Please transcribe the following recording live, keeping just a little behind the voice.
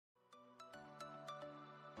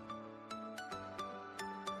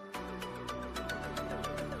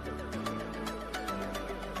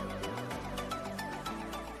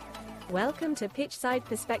Welcome to Pitchside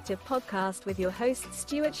Perspective Podcast with your hosts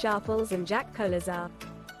Stuart Sharples and Jack Colazar.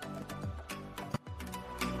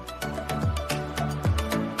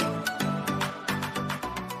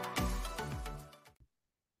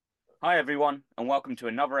 Hi everyone, and welcome to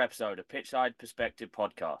another episode of Pitchside Perspective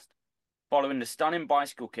Podcast. Following the stunning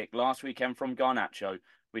bicycle kick last weekend from Garnacho,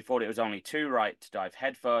 we thought it was only too right to dive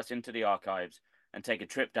headfirst into the archives and take a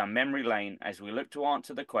trip down memory lane as we look to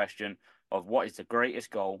answer the question of what is the greatest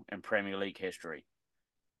goal in Premier League history.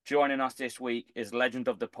 Joining us this week is legend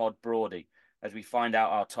of the pod Broady as we find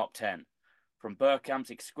out our top 10. From Bergkamp's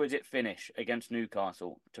exquisite finish against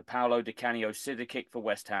Newcastle to Paolo Di Canio's scissor kick for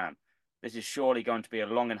West Ham, this is surely going to be a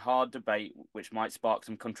long and hard debate which might spark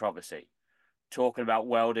some controversy. Talking about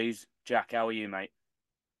worldies, Jack, how are you, mate?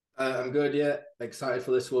 I'm good, yeah. Excited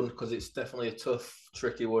for this one because it's definitely a tough,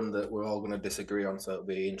 tricky one that we're all going to disagree on, so it'll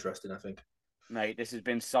be interesting, I think. Mate, this has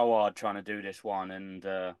been so hard trying to do this one, and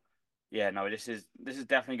this is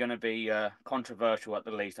definitely going to be controversial at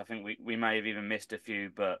the least. I think we may have even missed a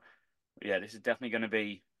few, but yeah, this is definitely going to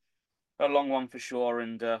be a long one for sure,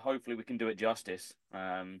 and hopefully we can do it justice.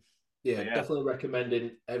 Definitely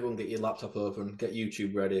recommending everyone get your laptop open, get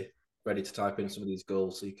YouTube ready to type in some of these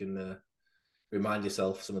goals so you can remind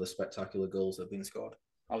yourself some of the spectacular goals that have been scored.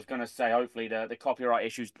 I was going to say, hopefully the copyright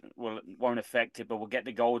issues won't affect it, but we'll get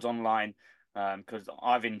the goals online because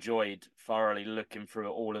I've enjoyed thoroughly looking through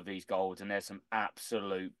all of these goals, and there's some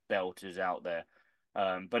absolute belters out there.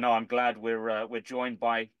 But no, I'm glad we're joined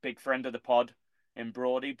by big friend of the pod in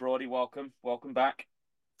Broady. Broady, welcome back.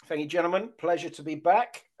 Thank you, gentlemen. Pleasure to be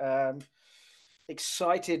back.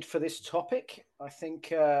 Excited for this topic.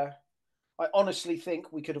 I honestly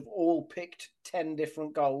think we could have all picked 10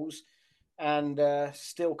 different goals and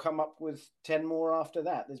still come up with 10 more after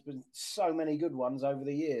that. There's been so many good ones over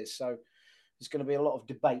the years. So there's going to be a lot of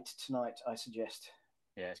debate tonight, I suggest.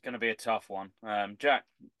 Yeah, it's going to be a tough one. Jack,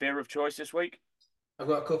 beer of choice this week? I've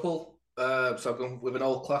got a couple. So I've gone with an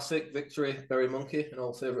old classic, Victory, Berry Monkey, an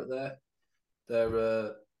old favourite there.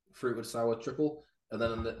 They're fruited sour triple. And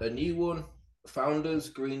then a new one, Founders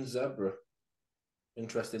Green Zebra.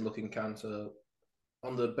 Interesting looking can. So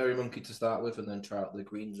on the Berry Monkey to start with, and then try out the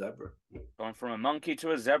Green Zebra. Going from a monkey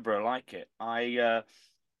to a zebra, I like it.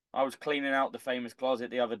 I was cleaning out the famous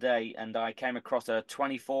closet the other day, and I came across a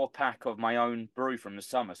 24-pack of my own brew from the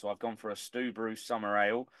summer. So I've gone for a Stew Brew Summer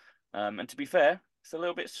Ale. And to be fair, it's a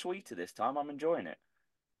little bit sweeter this time. I'm enjoying it.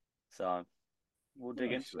 So we'll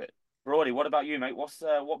dig into it. Broady, what about you, mate?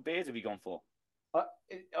 What beers have you gone for?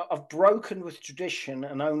 I've broken with tradition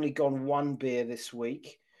and only gone one beer this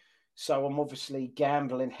week. So I'm obviously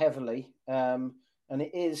gambling heavily. And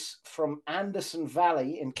it is from Anderson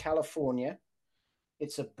Valley in California.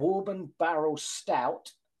 It's a bourbon barrel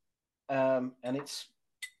stout. And it's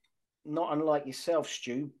not unlike yourself,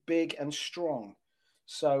 Stu, big and strong.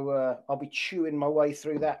 So I'll be chewing my way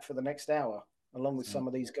through that for the next hour, along with some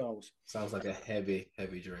of these goals. Sounds like a heavy,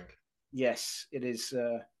 heavy drink. Yes, it is.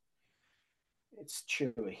 It's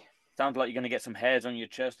chewy. Sounds like you're going to get some hairs on your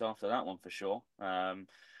chest after that one for sure.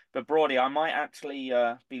 But Broady, I might actually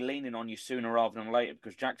be leaning on you sooner rather than later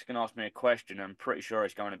because Jack's going to ask me a question. And I'm pretty sure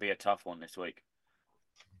it's going to be a tough one this week.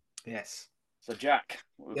 Yes. So Jack,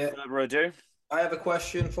 without further ado, I have a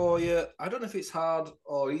question for you. I don't know if it's hard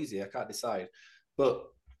or easy. I can't decide. But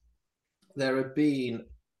there have been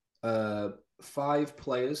 5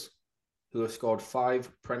 players who have scored 5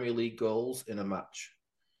 Premier League goals in a match.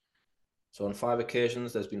 So on 5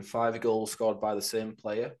 occasions, there's been 5 goals scored by the same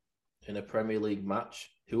player in a Premier League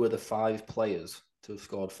match. Who are the 5 players to have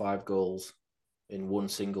scored 5 goals in one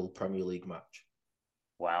single Premier League match?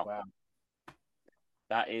 Wow.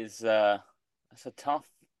 That is that's a tough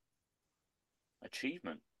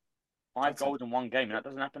achievement. 5 goals in one game, and that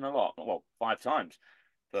doesn't happen a lot. Well, 5 times,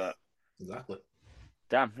 but exactly.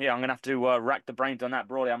 Damn, yeah, I'm gonna have to rack the brains on that,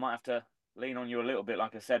 Broady. I might have to lean on you a little bit,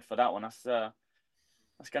 like I said, for that one. That's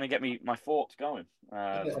going to get me my thoughts going.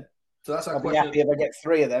 So that's our I'll question. be happy if I get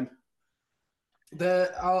 3 of them.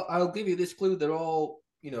 I'll give you this clue. They're all,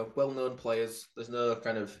 well-known players. There's no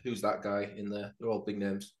kind of who's that guy in there. They're all big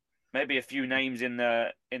names. Maybe a few names in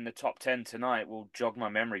the top 10 tonight will jog my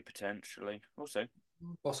memory potentially. We'll see.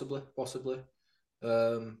 Possibly.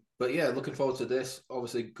 But yeah, looking forward to this.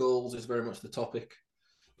 Obviously, goals is very much the topic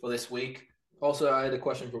for this week. Also, I had a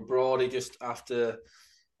question for Broady just after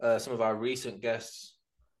some of our recent guests,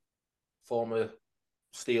 former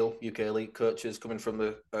Steel UK Elite coaches coming from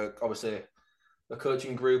the obviously a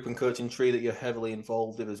coaching group and coaching tree that you're heavily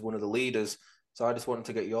involved with as one of the leaders. So I just wanted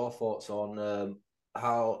to get your thoughts on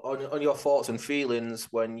on your thoughts and feelings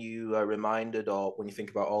when you are reminded or when you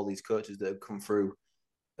think about all these coaches that have come through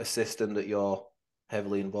a system that you're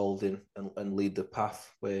heavily involved in and lead the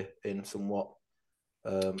pathway in somewhat.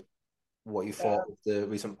 What you thought of the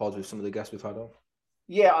recent pods with some of the guests we've had on?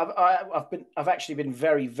 Yeah, I've actually been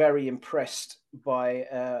very, very impressed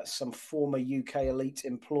by some former UK elite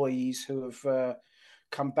employees who have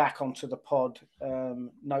come back onto the pod,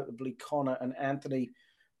 notably Connor and Anthony,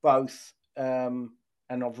 both. And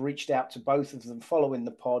I've reached out to both of them following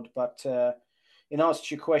the pod. But in answer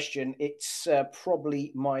to your question, it's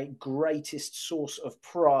probably my greatest source of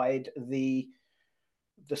pride, the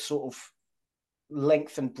sort of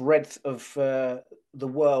length and breadth of the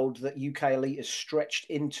world that UK Elite has stretched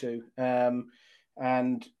into.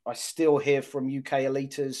 And I still hear from UK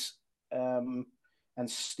Eliters and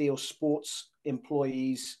Steel Sports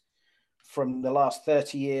employees from the last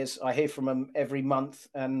 30 years. I hear from them every month,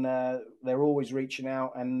 and they're always reaching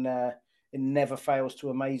out, and it never fails to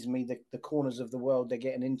amaze me the corners of the world they're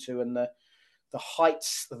getting into and the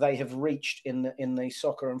heights they have reached in the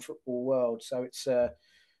soccer and football world. So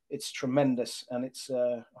it's tremendous, and it's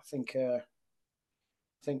I think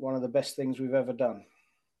one of the best things we've ever done.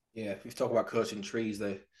 Yeah, if you talk about coaching trees,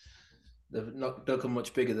 they've not become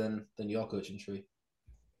much bigger than your coaching tree.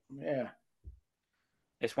 Yeah,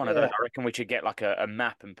 it's one of those. I reckon we should get like a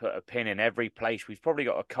map and put a pin in every place. We've probably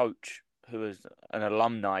got a coach who is an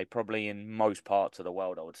alumni, probably in most parts of the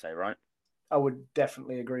world, I would say, right? I would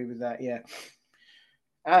definitely agree with that. Yeah,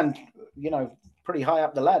 and pretty high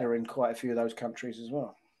up the ladder in quite a few of those countries as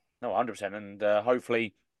well. No, 100%, and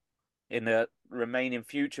hopefully in the remaining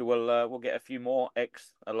future, we'll get a few more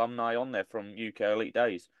ex-alumni on there from UK Elite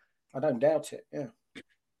days. I don't doubt it. Yeah,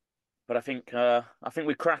 but I think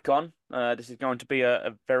we crack on. This is going to be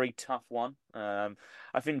a very tough one.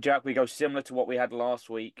 I think, Jack, we go similar to what we had last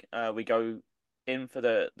week. We go in for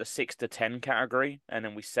the 6 to 10 category, and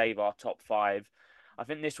then we save our top 5. I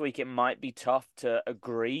think this week it might be tough to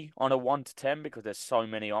agree on a 1 to 10 because there's so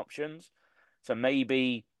many options. So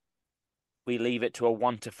maybe we leave it to a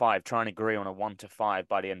 1 to 5, try and agree on a 1 to 5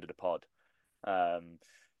 by the end of the pod.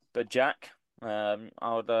 But Jack, I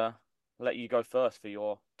would let you go first for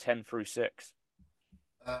your 10 through 6.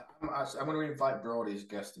 I'm going to invite Broady's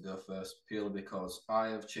guest to go first, purely because I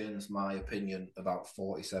have changed my opinion about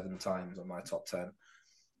 47 times on my top 10.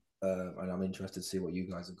 And I'm interested to see what you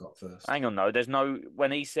guys have got first. Hang on, though. There's no,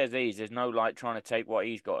 when he says these, there's no like trying to take what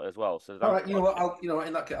he's got as well. So all right, you know what?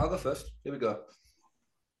 In that case, I'll go first. Here we go.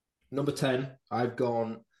 Number 10, I've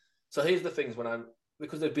gone. So here's the things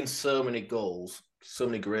because there've been so many goals, so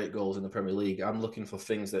many great goals in the Premier League. I'm looking for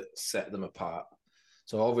things that set them apart.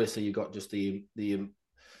 So obviously you've got just the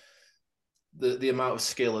amount of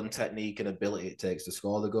skill and technique and ability it takes to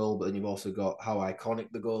score the goal, but then you've also got how iconic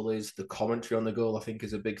the goal is. The commentary on the goal, I think,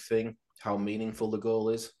 is a big thing. How meaningful the goal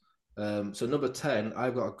is. So number 10,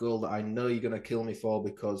 I've got a goal that I know you're going to kill me for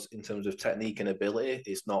because in terms of technique and ability,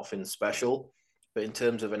 it's nothing special. But in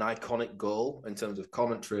terms of an iconic goal, in terms of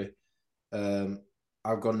commentary,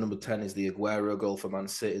 I've gone number 10 is the Aguero goal for Man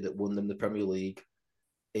City that won them the Premier League.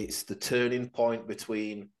 It's the turning point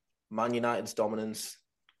between Man United's dominance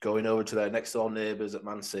going over to their next door neighbours at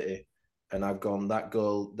Man City, and I've gone that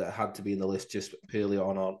goal that had to be in the list just purely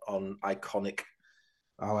on iconic,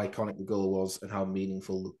 how iconic the goal was and how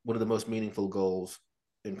meaningful, one of the most meaningful goals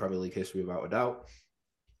in Premier League history without a doubt.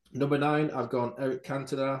 Number 9, I've gone Eric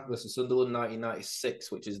Cantona versus Sunderland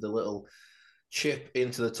 1996, which is the little chip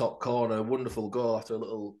into the top corner, wonderful goal after a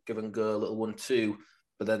little give and go, a little 1-2,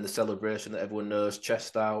 but then the celebration that everyone knows,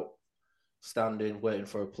 chest out, standing, waiting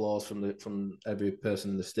for applause from every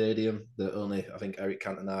person in the stadium that only I think Eric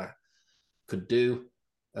Cantona could do.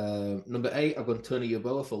 Number 8, I've gone Tony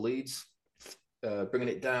Yeboah for Leeds, bringing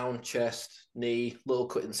it down, chest, knee, little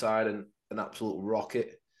cut inside, and an absolute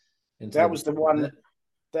rocket. That was the one.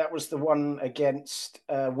 That was the one against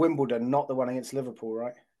Wimbledon, not the one against Liverpool,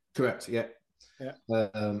 right? Correct. Yeah.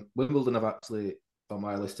 Wimbledon have actually on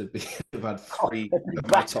my list have had 3 of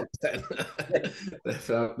my top 10.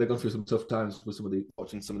 They've gone through some tough times with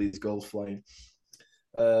watching some of these goals flying.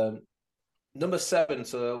 Number 7,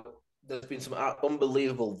 so there's been some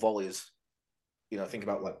unbelievable volleys. Think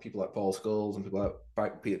about like people like Paul Scholes and people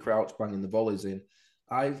like Peter Crouch banging the volleys in.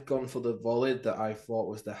 I've gone for the volley that I thought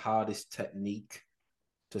was the hardest technique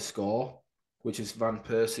to score, which is Van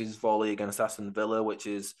Persie's volley against Aston Villa, which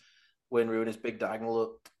is Wayne Rooney's big diagonal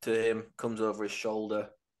up to him, comes over his shoulder,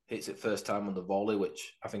 hits it first time on the volley,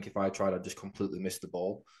 which I think if I tried, I'd just completely miss the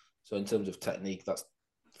ball. So in terms of technique, that's,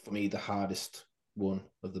 for me, the hardest one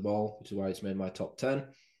of the ball, which is why it's made my top 10.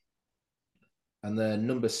 And then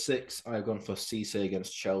number 6, I've gone for Cisse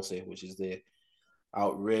against Chelsea, which is the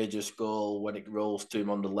outrageous goal when it rolls to him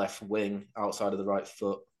on the left wing, outside of the right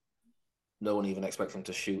foot. No one even expects him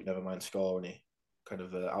to shoot, never mind score, and he kind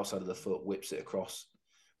of outside of the foot, whips it across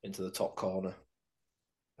into the top corner.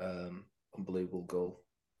 Unbelievable goal.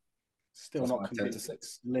 Still That's not my 10 to completely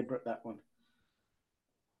 6. deliberate, that one.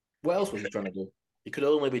 What else was he trying to do? He could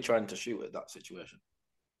only be trying to shoot at that situation.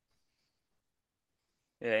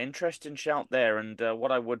 Yeah, interesting shout there. And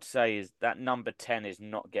what I would say is that number 10 is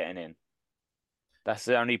not getting in. That's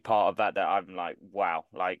the only part of that I'm like, wow.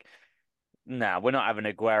 Like, nah, we're not having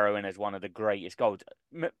Aguero in as one of the greatest goals.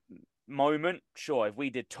 Moment, sure, if we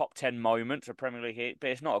did top 10 moments of Premier League hit,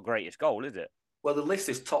 but it's not a greatest goal, is it? Well, the list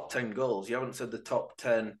is top 10 goals. You haven't said the top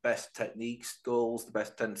 10 best techniques goals, the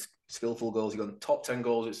best 10 skillful goals. You've gone top 10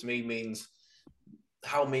 goals, which to me means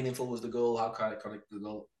how meaningful was the goal, how iconic the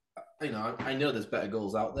goal. You know, I know there's better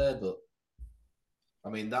goals out there, but I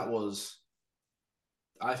mean,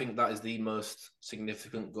 I think that is the most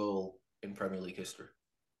significant goal in Premier League history.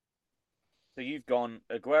 So you've gone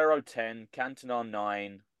Aguero 10, Cantona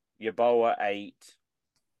 9, Yeboah 8,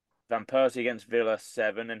 Van Persie against Villa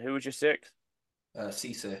 7, and who was your 6th?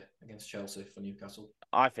 Cisse against Chelsea for Newcastle.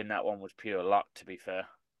 I think that one was pure luck, to be fair.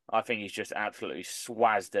 I think he's just absolutely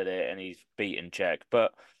swazzed at it and he's beaten Czech,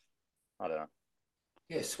 but I don't know.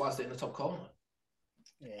 Yeah, swazzed it in the top corner.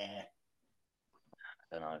 Yeah.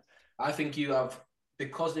 I don't know. I think you have,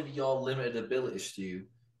 because of your limited abilities, Stu,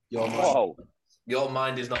 your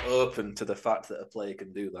mind is not open to the fact that a player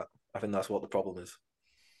can do that. I think that's what the problem is.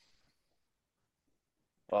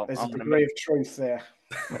 Well, there's a degree of truth there.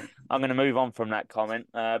 I'm going to move on from that comment.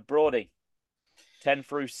 Broady, 10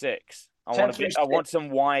 through 6. I want some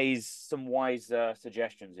wise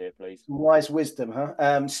suggestions here, please. Wise wisdom,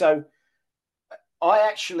 huh? So I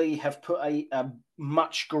actually have put a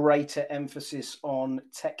much greater emphasis on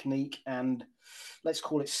technique and, let's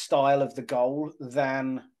call it, style of the goal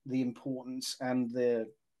than the importance and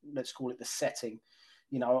let's call it, the setting.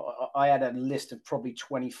 You know, I had a list of probably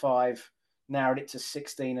 25, narrowed it to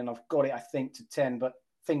 16, and I've got it, I think, to 10. But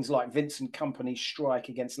things like Vincent Kompany's strike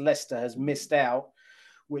against Leicester has missed out,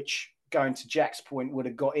 which, going to Jack's point, would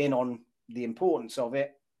have got in on the importance of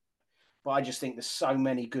it. But I just think there's so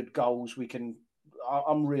many good goals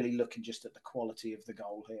I'm really looking just at the quality of the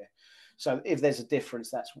goal here. So if there's a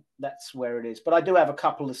difference, that's where it is. But I do have a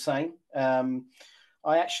couple the same.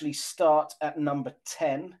 I actually start at number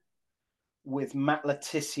 10 with Matt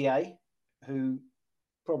Letizia, who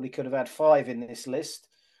probably could have had 5 in this list.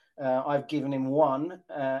 I've given him 1,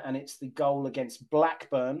 and it's the goal against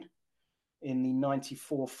Blackburn in the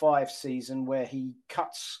 94-5 season, where he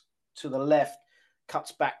cuts to the left,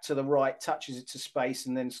 cuts back to the right, touches it to space,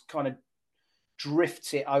 and then kind of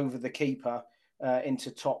drifts it over the keeper into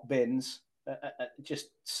top bins. Just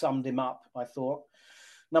summed him up, I thought.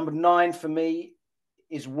 Number 9 for me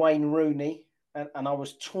is Wayne Rooney, and I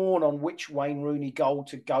was torn on which Wayne Rooney goal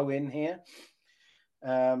to go in here.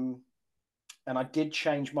 And I did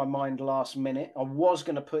change my mind last minute. I was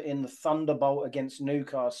going to put in the Thunderbolt against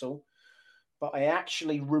Newcastle, but I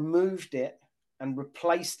actually removed it and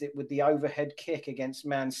replaced it with the overhead kick against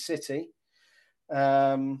Man City,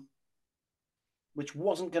 which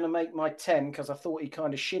wasn't going to make my 10 because I thought he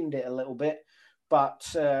kind of shinned it a little bit.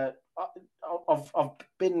 But I've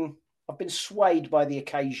been swayed by the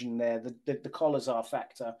occasion there, the Collazar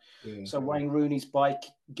factor. Yeah. So Wayne Rooney's bike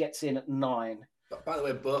gets in at 9. But by the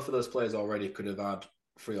way, both of those players already could have had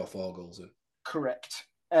 3 or 4 goals in. Correct.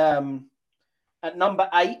 At number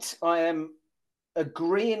 8, I am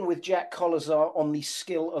agreeing with Jack Collazar on the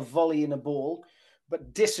skill of volleying a ball,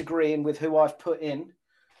 but disagreeing with who I've put in.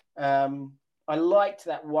 I liked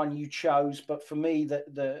that one you chose, but for me,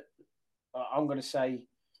 I'm going to say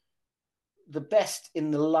the best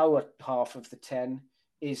in the lower half of the 10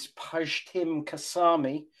 is Pajtim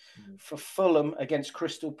Kasami for Fulham against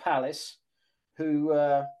Crystal Palace, who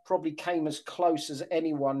probably came as close as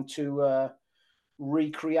anyone to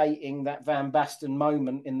recreating that Van Basten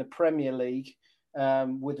moment in the Premier League,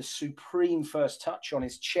 with a supreme first touch on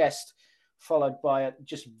his chest, followed by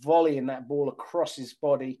just volleying that ball across his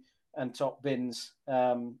body and top bins,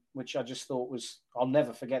 which I just thought I'll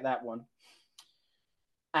never forget that one.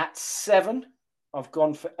 At 7, I've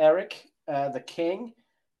gone for Eric, the King.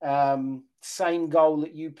 Same goal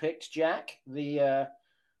that you picked, Jack.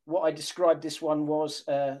 What I described this one was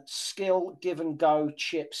skill, give and go,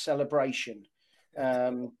 chip celebration.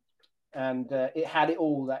 And it had it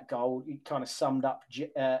all, that goal. It kind of summed up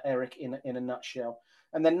Eric in a nutshell.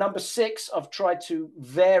 And then number 6, I've tried to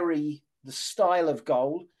vary the style of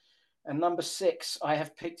goal. And number 6, I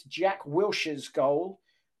have picked Jack Wilshere's goal.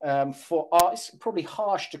 It's probably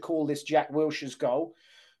harsh to call this Jack Wilshere's goal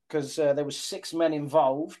because there was 6 men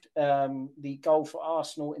involved. The goal for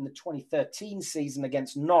Arsenal in the 2013 season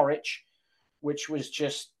against Norwich, which was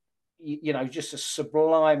just, just a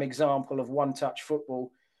sublime example of one-touch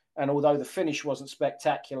football. And although the finish wasn't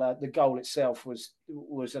spectacular, the goal itself was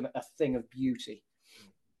a thing of beauty.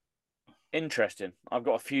 Interesting. I've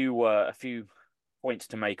got a few points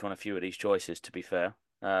to make on a few of these choices. To be fair,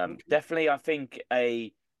 definitely, I think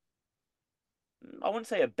I wouldn't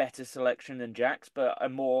say a better selection than Jack's, but a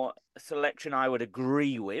more selection I would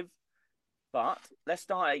agree with. But let's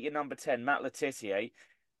start at your number 10, Matt Letizia.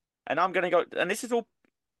 And I'm going to go, and this is all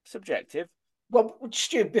subjective. Well,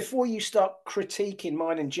 Stu, before you start critiquing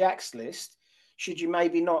mine and Jack's list, should you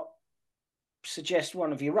maybe not suggest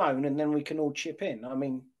one of your own, and then we can all chip in? I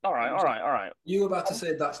mean, all right. You were about to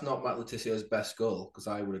say that's not Matt Leticia's best goal, because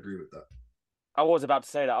I would agree with that. I was about to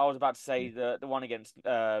say that. I was about to say the one against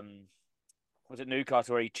was it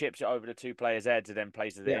Newcastle where he chips it over the two players' heads and then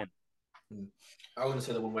places it in. I was going to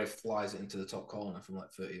say the one where he flies it into the top corner from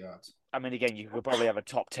like 30 yards. I mean, again, you could probably have a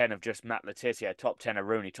top 10 of just Matt Letizia, top 10 of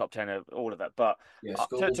Rooney, top 10 of all of that. But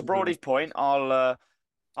to Broady's point, I'll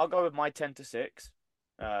go with my 10 to 6.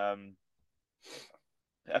 A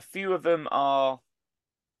few of them are.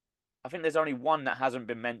 I think there's only one that hasn't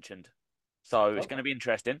been mentioned, so it's going to be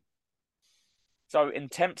interesting. So in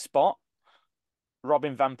 10th spot,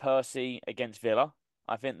 Robin van Persie against Villa.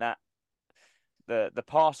 I think that the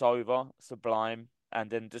pass over, sublime, and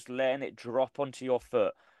then just letting it drop onto your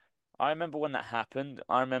foot. I remember when that happened.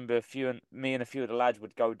 I remember me and a few of the lads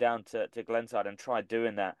would go down to Glenside and try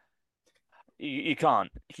doing that. You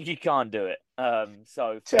can't do it.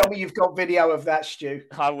 So tell me you've got video of that, Stu.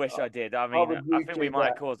 I wish I did. I mean, I think we might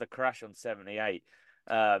have caused a crash on 78.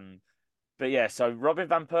 But yeah, so Robin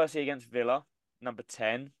van Persie against Villa, number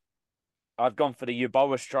 10. I've gone for the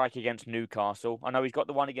Yeboah strike against Newcastle. I know he's got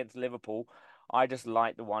the one against Liverpool. I just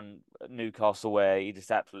like the one at Newcastle where he just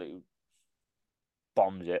absolutely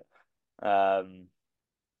bombs it. But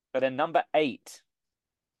then number 8,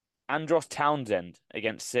 Andros Townsend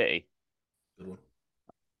against City. Good one.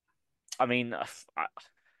 I mean,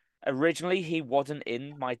 originally he wasn't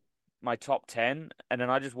in my top 10, and then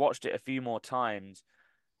I just watched it a few more times,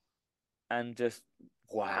 and just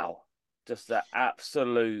wow, just the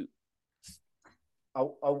absolute. I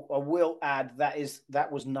will add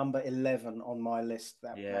that was number 11 on my list.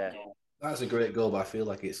 That goal. That's a great goal, but I feel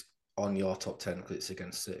like it's on your top 10 because it's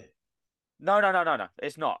against City. No.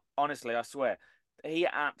 It's not. Honestly, I swear. He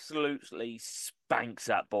absolutely spanks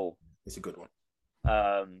that ball. It's a good one.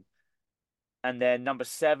 And then number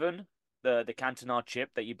 7, the Cantona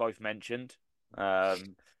chip that you both mentioned.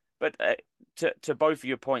 But to both of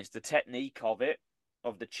your points, the technique of it,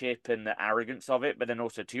 of the chip and the arrogance of it, but then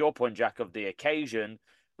also to your point, Jack, of the occasion,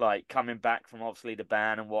 like coming back from obviously the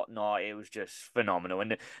ban and whatnot, it was just phenomenal.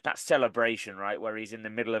 And that celebration, right, where he's in the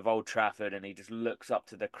middle of Old Trafford and he just looks up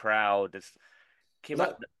to the crowd.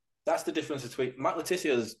 That's the difference between Matt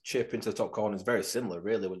Leticia's chip into the top corner is very similar,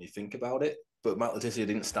 really, when you think about it. But Matt Letizia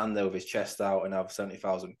didn't stand there with his chest out and have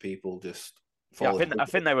 70,000 people just. Yeah, I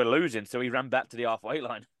think they were losing, so he ran back to the halfway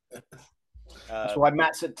line. That's why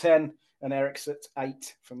Matt's at 10 and Eric's at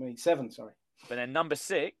 8 for me. 7, sorry. But then number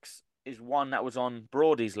 6 is one that was on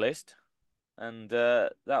Broady's list, and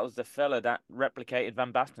that was the fella that replicated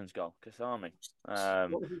Van Basten's goal, Kasami.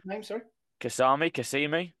 What was his name, sorry?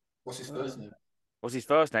 Kasimi. What's his first name? What's his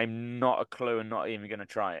first name? Not a clue, and not even going to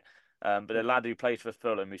try it. But the lad who plays for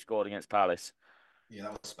Fulham, who scored against Palace. Yeah,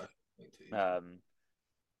 that was special.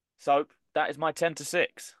 So that is my 10 to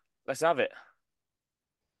 6. Let's have it.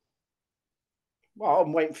 Well,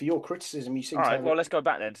 I'm waiting for your criticism. You seem all to right. Well, let's go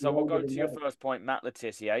back then. So we'll go to your first point, Matt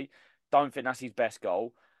Letizia. Don't think that's his best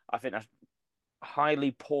goal. I think that's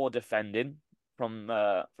highly poor defending from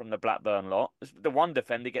the Blackburn lot. The one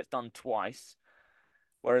defender gets done twice,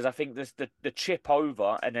 whereas I think this the chip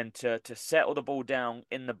over and then to settle the ball down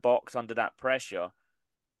in the box under that pressure.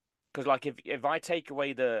 Because like if I take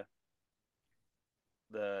away the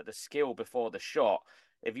skill before the shot,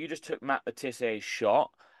 if you just took Matt Letizier's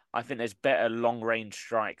shot, I think there's better long-range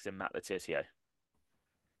strikes than Matt Letizia.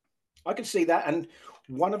 I can see that. And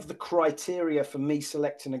one of the criteria for me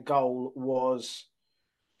selecting a goal was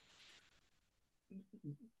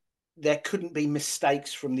there couldn't be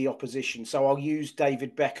mistakes from the opposition. So I'll use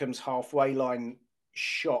David Beckham's halfway line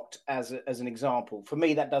shot as an example. For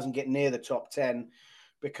me, that doesn't get near the top 10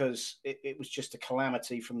 because it was just a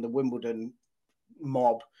calamity from the Wimbledon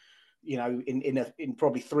mob. You know, in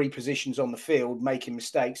probably 3 positions on the field, making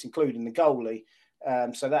mistakes, including the goalie.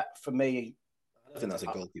 So that for me, I think that's a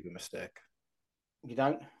goalkeeper mistake. You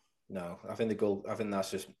don't? No, I think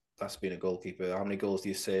that's being a goalkeeper. How many goals do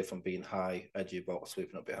you save from being high, edgy box,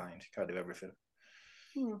 sweeping up behind? You can't do everything.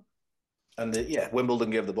 And Wimbledon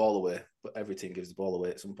gave the ball away, but every team gives the ball away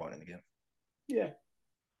at some point in the game. Yeah.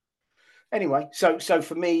 Anyway, so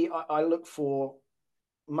for me, I look for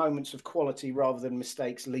moments of quality rather than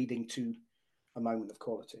mistakes leading to a moment of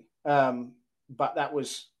quality. But that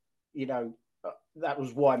was, that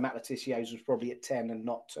was why Matt Letizier's was probably at 10 and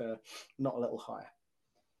not a little higher.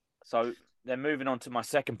 So then moving on to my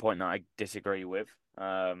second point that I disagree with,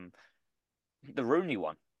 the Rooney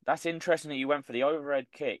one. That's interesting that you went for the overhead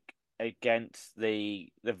kick against the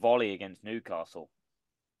volley against Newcastle.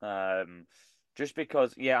 Just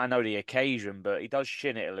because, yeah, I know the occasion, but he does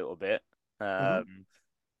shin it a little bit.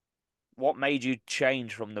 What made you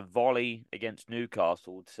change from the volley against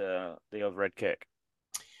Newcastle to the overhead kick?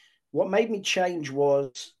 What made me change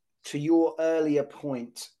was, to your earlier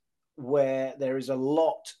point, where there is a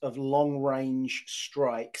lot of long-range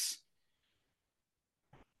strikes,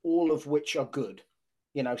 all of which are good.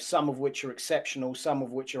 Some of which are exceptional, some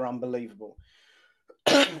of which are unbelievable.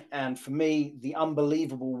 And for me, the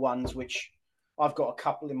unbelievable ones, which I've got a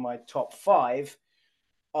couple in my top 5,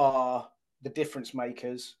 are the difference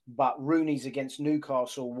makers. But Rooney's against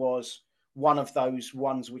Newcastle was one of those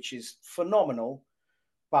ones which is phenomenal.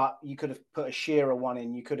 But you could have put a Shearer one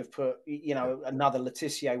in. You could have put, another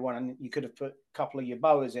Letizier one, and you could have put a couple of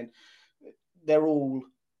Yeboahs in. They're all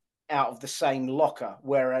out of the same locker.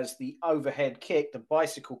 Whereas the overhead kick, the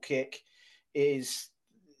bicycle kick, it's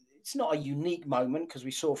not a unique moment because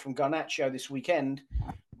we saw from Garnacho this weekend,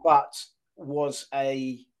 but was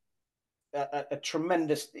a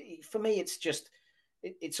tremendous. For me, it's just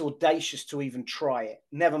it's audacious to even try it.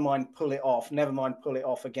 Never mind pull it off. Never mind pull it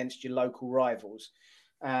off against your local rivals.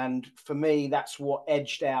 And for me, that's what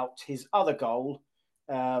edged out his other goal,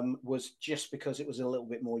 was just because it was a little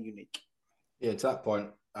bit more unique. Yeah, to that point,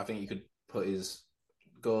 I think you could put his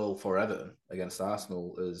goal for Everton against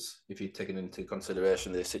Arsenal as, if you're taking into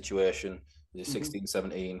consideration the situation, the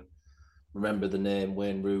 16-17, remember the name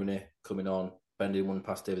Wayne Rooney coming on, bending one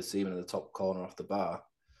past David Seaman in the top corner off the bar.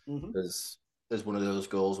 There's one of those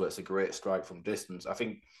goals where it's a great strike from distance. I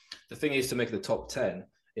think the thing is, to make the top 10,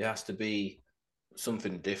 it has to be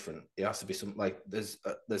something different. It has to be something like there's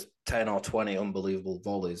 10 or 20 unbelievable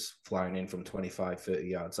volleys flying in from 25, 30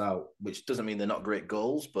 yards out, which doesn't mean they're not great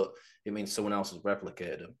goals, but it means someone else has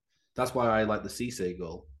replicated them. That's why I like the Cisse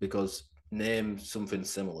goal, because name something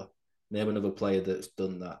similar. Name another player that's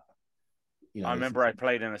done that. I remember I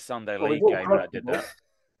played in a Sunday league game and I did that.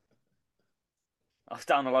 I was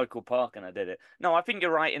down the local park and I did it. No, I think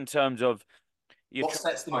you're right in terms of what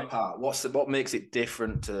sets them apart. What makes it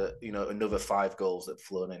different to another 5 goals that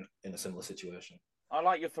flown in a similar situation? I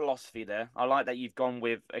like your philosophy there. I like that you've gone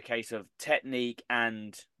with a case of technique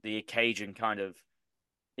and the occasion kind of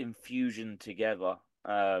infusion together.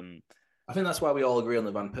 I think that's why we all agree on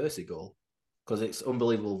the Van Persie goal, because it's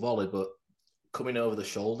unbelievable volley, but coming over the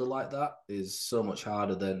shoulder like that is so much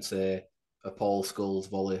harder than, say, a Paul Scholes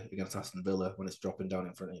volley against Aston Villa when it's dropping down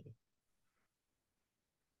in front of you.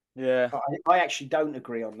 Yeah, I actually don't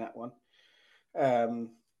agree on that one,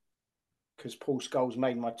 because Paul Scholes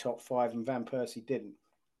made my top 5 and Van Persie didn't.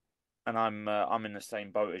 And I'm in the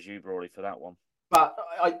same boat as you, Broady, for that one. But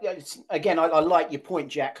I like your point,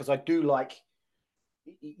 Jack, because I do like,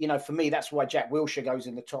 for me, that's why Jack Wilshere goes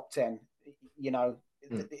in the top 10.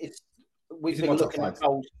 We've been looking at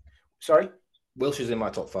goals. Sorry? Wilshere's in my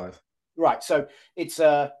top 5. Right. So it's,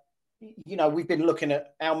 we've been looking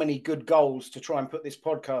at how many good goals to try and put this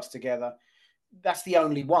podcast together. That's the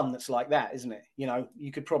only one that's like that, isn't it?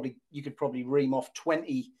 You could probably ream off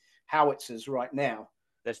 20 howitzers right now.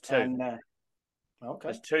 There's 2. And, okay.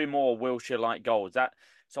 There's 2 more Wilshere-like goals.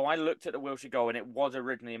 So I looked at the Wilshere goal and it was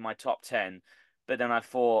originally in my top 10, but then I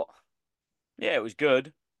thought, yeah, it was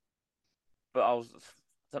good. But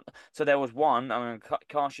so there was one. I'm going to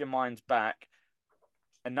cast your minds back.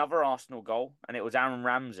 Another Arsenal goal, and it was Aaron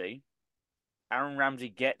Ramsey. Aaron Ramsey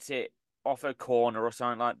gets it off a corner or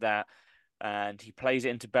something like that, and he plays it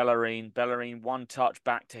into Bellerin. Bellerin, one touch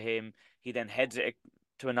back to him. He then heads it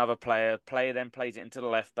to another player. Player then plays it into the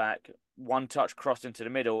left back. One touch crossed into the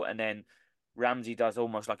middle, and then Ramsey does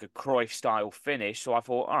almost like a Cruyff-style finish. So I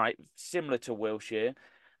thought, all right, similar to Wilshere.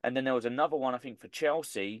 And then there was another one, I think, for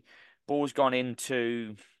Chelsea. Ball's gone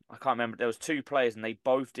into, I can't remember, there was 2 players, and they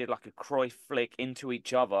both did like a Cruyff flick into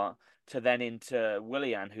each other to then into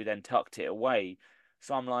Willian, who then tucked it away.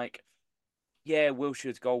 So I'm like, yeah,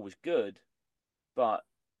 Wilshere's goal was good, but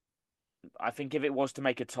I think if it was to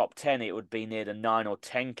make a top 10, it would be near the 9 or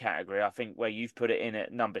 10 category. I think where you've put it in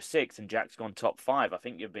at number 6 and Jack's gone top 5, I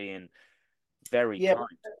think you're being very kind.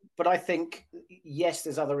 But I think, yes,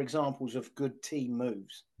 there's other examples of good team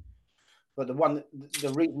moves. But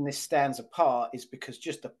the reason this stands apart is because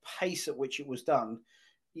just the pace at which it was done,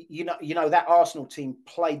 that Arsenal team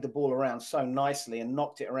played the ball around so nicely and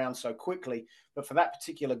knocked it around so quickly. But for that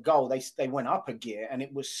particular goal, they went up a gear, and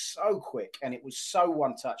it was so quick, and it was so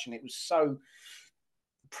one touch, and it was so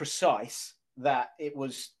precise that it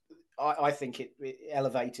was. I think it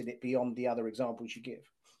elevated it beyond the other examples you give.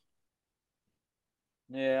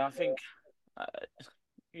 Yeah, I think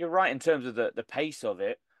you're right in terms of the pace of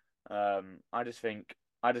it. I just think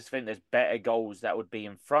there's better goals that would be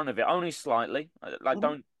in front of it, only slightly. Like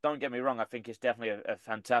don't get me wrong, I think it's definitely a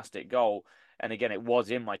fantastic goal, and again, it was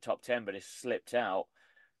in my top 10, but it slipped out.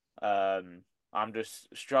 I'm just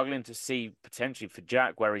struggling to see potentially for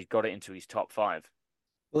Jack where he's got it into his top 5.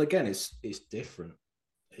 Well, again, it's different.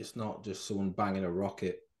 It's not just someone banging a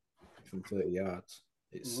rocket from 30 yards.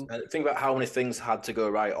 It's think about how many things had to go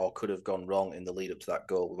right or could have gone wrong in the lead up to that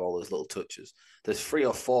goal with all those little touches. There's 3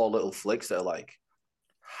 or 4 little flicks that are like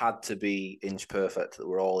had to be inch perfect, that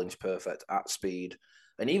were all inch perfect at speed.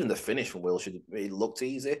 And even the finish from Wilshere, it looked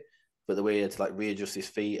easy, but the way he had to like readjust his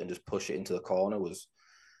feet and just push it into the corner was,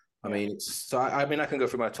 I mean, I can go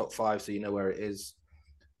through my top 5 so you know where it is.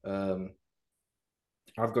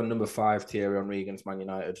 I've got number 5, Thierry Henry against Man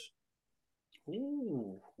United.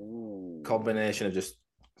 Ooh. Combination of just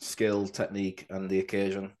skill, technique, and the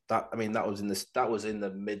occasion. That was in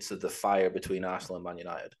the midst of the fire between Arsenal and Man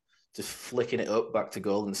United. Just flicking it up back to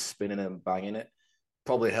goal and spinning it and banging it.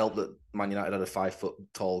 Probably helped that Man United had a 5-foot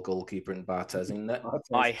tall goalkeeper in Barthez in net.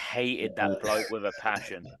 I hated that bloke with a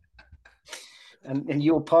passion. And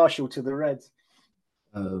you're partial to the Reds.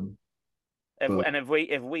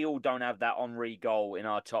 If we all don't have that Henry goal in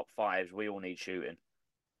our top 5s, we all need shooting.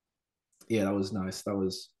 Yeah, that was nice. That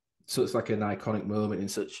was such like an iconic moment in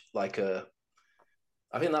such like I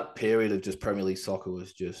think that period of just Premier League soccer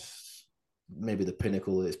was just maybe the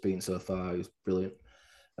pinnacle that it's been so far. It was brilliant.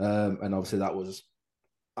 And obviously that was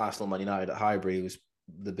Arsenal Man United at Highbury was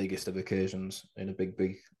the biggest of occasions in a big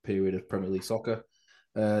period of Premier League soccer.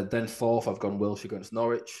 Then 4th, I've gone Wilshere against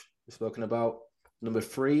Norwich, we've spoken about. Number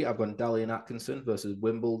 3, I've gone Daly and Atkinson versus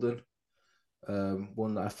Wimbledon.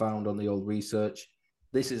 One that I found on the old research.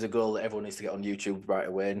 This is a goal that everyone needs to get on YouTube right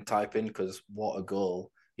away and type in, because what a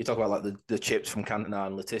goal. You talk about like the chips from Cantona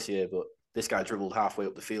and Letitia, but this guy dribbled halfway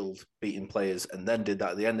up the field, beating players, and then did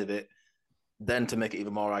that at the end of it. Then to make it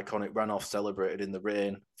even more iconic, ran off, celebrated in the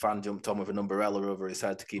rain. Fan jumped on with an umbrella over his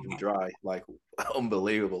head to keep him dry. Like,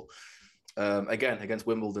 unbelievable. Again, against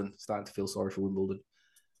Wimbledon, starting to feel sorry for Wimbledon.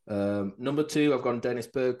 Number 2, I've gone Dennis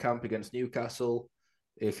Bergkamp against Newcastle.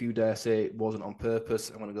 If you dare say it wasn't on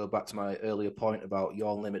purpose, I'm going to go back to my earlier point about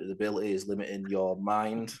your limited ability is limiting your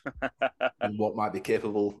mind and what might be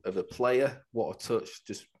capable of a player. What a touch,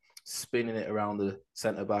 just spinning it around the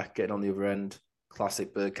centre-back, getting on the other end.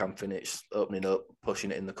 Classic Bergkamp finish, opening up,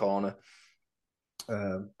 pushing it in the corner.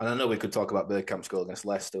 And I know we could talk about Bergkamp's goal against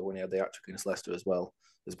Leicester when he had the hat-trick against Leicester as well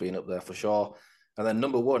as being up there for sure. And then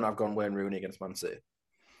number 1, I've gone Wayne Rooney against Man City.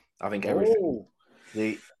 I think everything,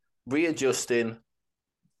 the readjusting,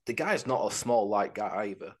 the guy's not a small, light guy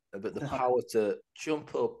either, but the power to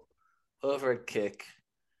jump up, overhead kick.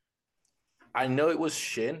 I know it was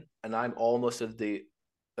shin, and I'm almost of the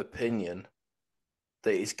opinion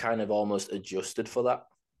that he's kind of almost adjusted for that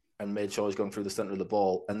and made sure he's gone through the centre of the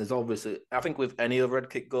ball. And there's obviously, I think with any overhead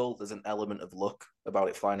kick goal, there's an element of luck about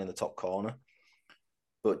it flying in the top corner.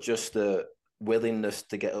 But just the willingness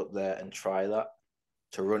to get up there and try that,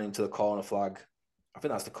 to run into the corner flag. I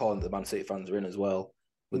think that's the corner that the Man City fans are in as well,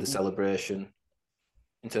 with the celebration,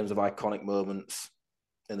 in terms of iconic moments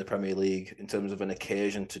in the Premier League, in terms of an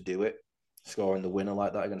occasion to do it. Scoring the winner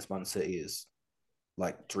like that against Man City is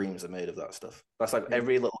like dreams are made of that stuff. That's like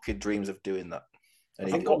every little kid dreams of doing that. And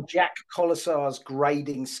I think on Jack Colasar's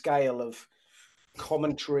grading scale of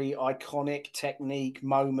commentary, iconic, technique,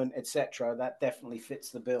 moment, etc., that definitely fits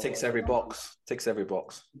the bill. Ticks every box. Ticks every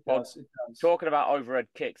box. It does. Talking about overhead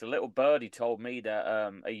kicks, a little birdie told me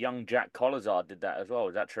that a young Jack Colasar did that as well.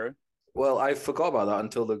 Is that true? Well, I forgot about that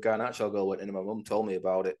until the Garnacho goal went in and my mum told me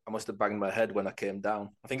about it. I must have banged my head when I came down.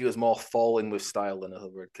 I think it was more falling with style than a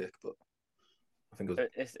overhead kick, but I think it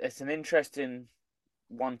was... It's an interesting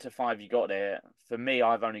 1 to 5 you got there. For me,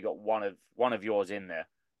 I've only got one of yours in there.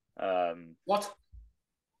 What?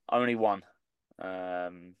 Only one. I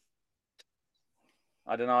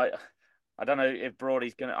don't know. I don't know if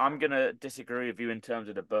Broady's gonna. I'm gonna disagree with you in terms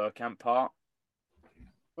of the Bergkamp part.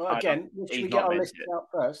 Well, again, should we get our list out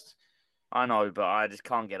first? I know, but I just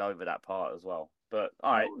can't get over that part as well. But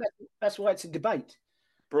all right, that's why it's a debate.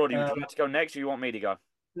 Broady, would you like to go next, or you want me to go?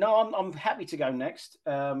 No, I'm happy to go next.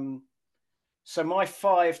 So my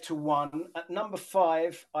 5 to 1 at number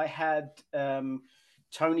 5, I had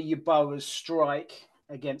Tony Yeboah's strike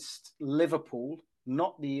against Liverpool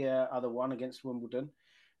not the other one against Wimbledon.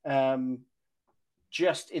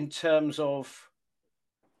 Just in terms of,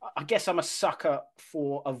 I guess I'm a sucker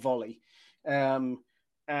for a volley. And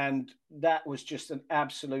that was just an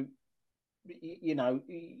absolute, you know,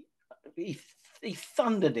 he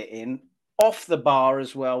thundered it in off the bar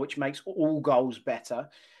as well, which makes all goals better.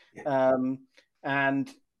 Yeah. And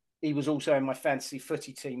he was also in my fantasy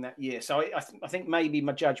footy team that year. So I think maybe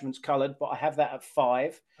my judgment's coloured, but I have that at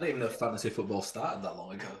 5. I didn't even know fantasy football started that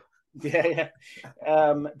long ago. Yeah.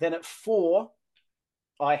 Then at 4,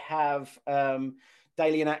 I have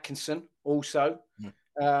Dalian Atkinson also.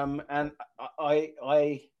 And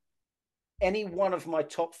I any one of my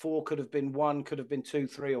top 4 could have been 1, could have been 2,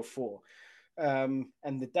 3, or 4. And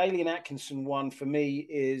the Dalian Atkinson one for me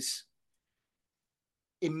is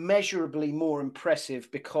immeasurably more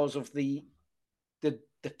impressive because of the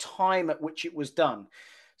time at which it was done.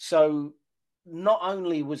 So not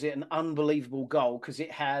only was it an unbelievable goal because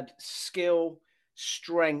it had skill,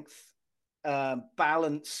 strength,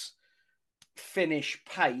 balance, finish,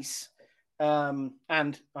 pace,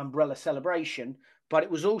 and umbrella celebration, but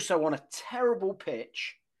it was also on a terrible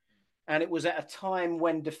pitch, and it was at a time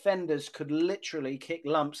when defenders could literally kick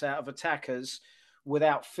lumps out of attackers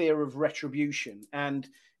without fear of retribution. And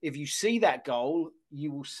if you see that goal,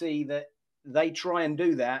 you will see that they try and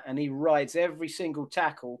do that, and he rides every single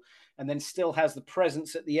tackle and then still has the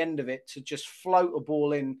presence at the end of it to just float a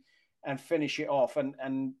ball in and finish it off.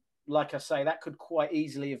 And like I say, that could quite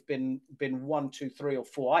easily have been 1, 2, 3, or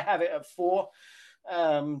 4. I have it at 4,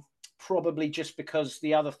 probably just because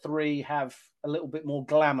the other 3 have a little bit more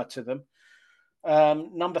glamour to them.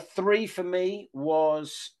 Number 3 for me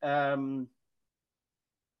was Paul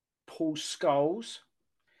Scholes,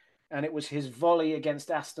 and it was his volley against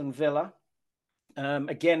Aston Villa.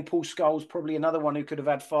 Again, Paul Scholes, probably another one who could have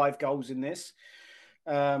had 5 goals in this.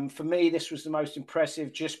 For me, this was the most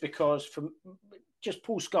impressive just because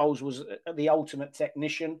Paul Scholes was the ultimate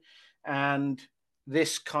technician, and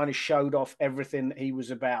this kind of showed off everything that he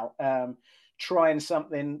was about. Trying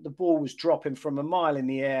something, the ball was dropping from a mile in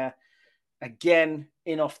the air, again,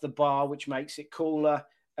 in off the bar, which makes it cooler.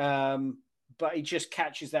 But he just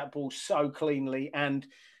catches that ball so cleanly, and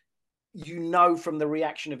you know from the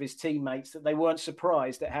reaction of his teammates that they weren't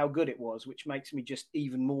surprised at how good it was, which makes me just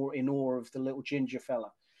even more in awe of the little ginger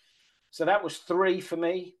fella. So that was 3 for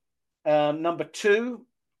me. Number 2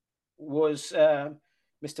 was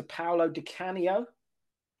Mr. Paolo Di Canio,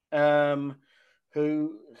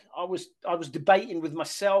 who I was debating with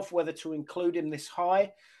myself whether to include him this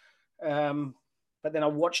high, but then I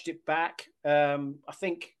watched it back. I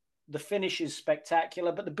think the finish is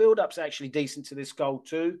spectacular, but the build-up's actually decent to this goal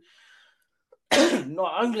too.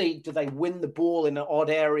 Not only do they win the ball in an odd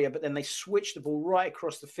area, but then they switch the ball right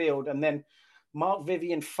across the field, and then Mark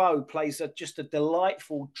Vivian Foe plays just a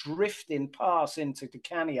delightful drifting pass into Di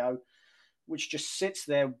Canio, which just sits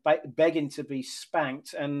there begging to be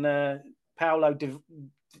spanked, and Paolo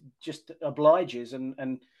just obliges,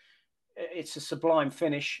 and it's a sublime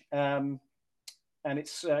finish, and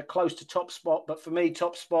it's close to top spot. But for me,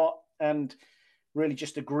 top spot, and really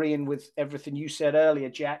just agreeing with everything you said earlier,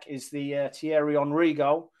 Jack, is the Thierry Henry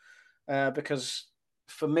goal, because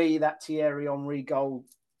for me, that Thierry Henry goal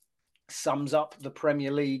sums up the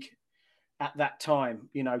Premier League at that time.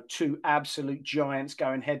 You know, 2 absolute giants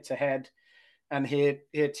going head to head, and here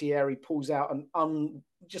Thierry pulls out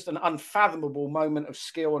just an unfathomable moment of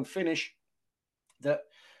skill and finish that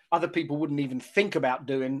other people wouldn't even think about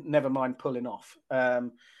doing, never mind pulling off.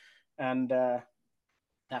 And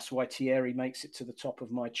that's why Thierry makes it to the top of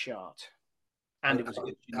my chart. And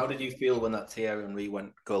how did you feel when that Thierry Henry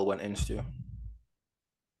goal went in, Stu?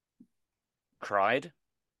 Cried.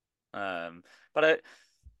 But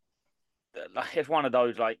it's one of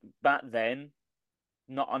those, like, back then,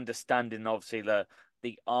 not understanding obviously the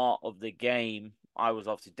art of the game, I was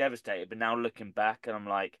obviously devastated. But now looking back, and I'm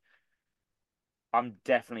like, I'm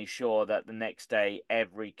definitely sure that the next day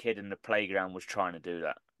every kid in the playground was trying to do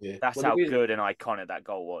that. Yeah. That's how good and iconic that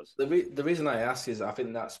goal was. The reason I ask is I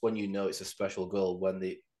think that's when you know it's a special goal, when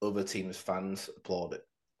the other team's fans applaud it.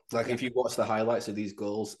 Like, if you watch the highlights of these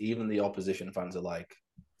goals, even the opposition fans are like,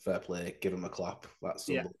 fair play, give them a clap. That's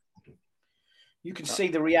You can see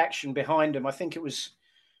the reaction behind him. I think it was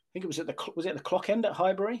at the clock end at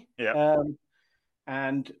Highbury. Yeah.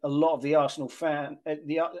 And a lot of the Arsenal fans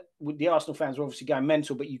were obviously going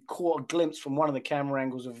mental, but you caught a glimpse from one of the camera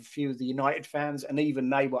angles of a few of the United fans, and even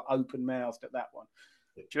they were open-mouthed at that one.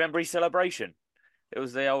 Do you remember his celebration? It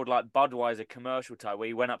was the old, like, Budweiser commercial type where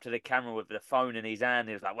he went up to the camera with the phone in his hand.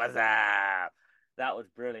 He was like, "What's up?" That was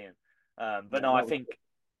brilliant. But no, I think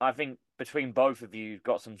between both of you, you've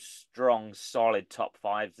got some strong, solid top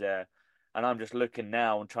fives there. And I'm just looking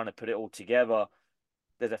now and trying to put it all together.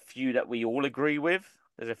 There's a few that we all agree with.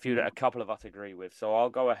 There's a few that a couple of us agree with. So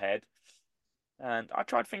I'll go ahead. And I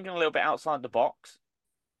tried thinking a little bit outside the box.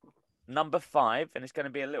 Number 5, and it's going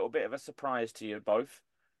to be a little bit of a surprise to you both.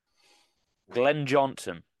 Glenn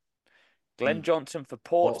Johnson. Glenn Johnson for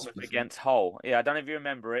Portsmouth against Hull. Yeah, I don't know if you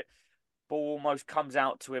remember it. Ball almost comes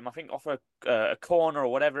out to him, I think off a corner or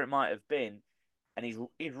whatever it might have been. And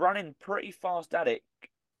he's running pretty fast at it,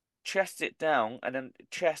 chests it down, and then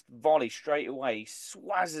chest volley straight away,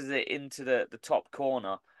 swazzes it into the top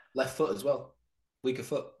corner. Left foot as well. Weaker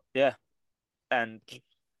foot. Yeah. And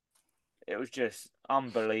it was just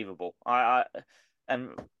unbelievable.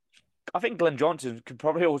 And I think Glenn Johnson could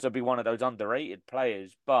probably also be one of those underrated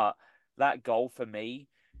players, but that goal for me,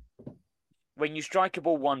 when you strike a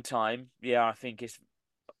ball one time, yeah, I think it's,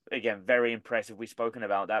 again, very impressive. We've spoken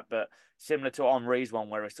about that, but similar to Henri's one,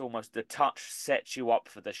 where it's almost the touch sets you up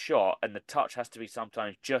for the shot, and the touch has to be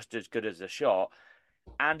sometimes just as good as the shot.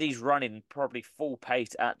 And he's running probably full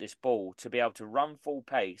pace at this ball. To be able to run full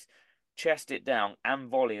pace, chest it down, and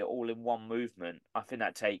volley it all in one movement, I think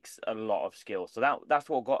that takes a lot of skill. So that's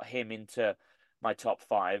what got him into my top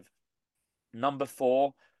 5. Number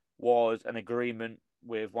 4 was an agreement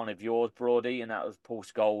with one of yours, Broady, and that was Paul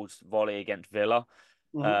Scholes' volley against Villa.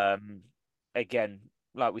 Again,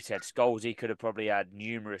 like we said, Scholes, he could have probably had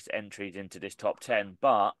numerous entries into this top 10,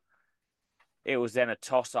 but it was then a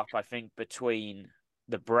toss-up, I think, between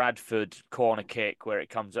the Bradford corner kick where it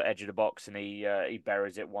comes at edge of the box and he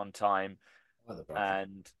buries it one time,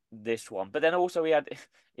 and this one. But then also he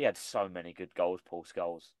had so many good goals, Paul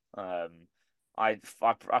Scholes. I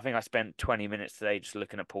think I spent 20 minutes today just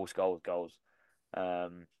looking at Paul Scholes' goals.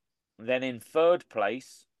 Then in third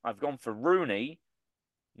place, I've gone for Rooney,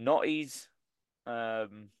 not his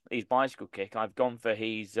bicycle kick. I've gone for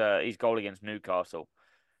his goal against Newcastle.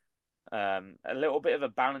 A little bit of a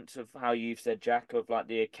balance of how you've said, Jack, of like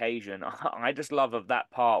the occasion. I just love of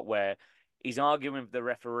that part where he's arguing with the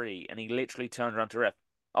referee and he literally turns around to ref,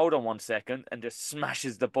 hold on 1 second, and just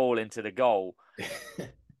smashes the ball into the goal.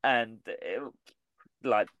 And it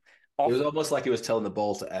was almost like he was telling the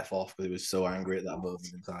ball to F off because he was so angry at that moment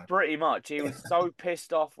in time. Pretty much. He was so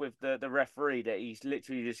pissed off with the referee that he's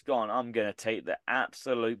literally just gone, I'm going to take the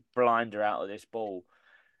absolute blinder out of this ball,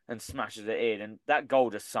 and smashes it in. And that goal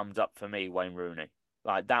just sums up for me Wayne Rooney.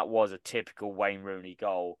 Like, that was a typical Wayne Rooney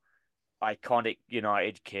goal. Iconic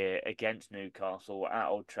United kit against Newcastle at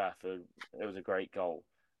Old Trafford. It was a great goal.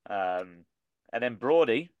 And then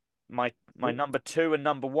Broady, my number 2 and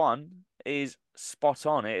number 1 is spot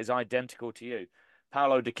on. It is identical to you.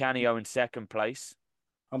 Paolo Di Canio in second place.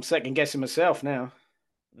 I'm second guessing myself now.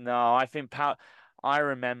 No, I think I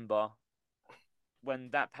remember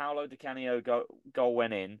when that Paolo Di Canio goal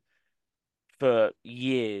went in. For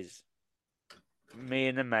years, me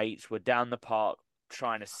and the mates were down the park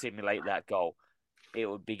trying to simulate that goal. It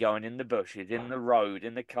would be going in the bushes, in the road,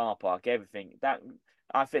 in the car park, everything.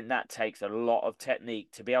 I think that takes a lot of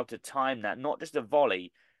technique to be able to time that, not just a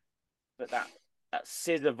volley, but that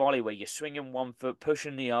scissor volley where you're swinging one foot,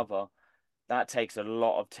 pushing the other. That takes a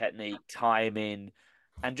lot of technique, timing,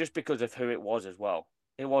 and just because of who it was as well.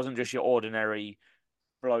 It wasn't just your ordinary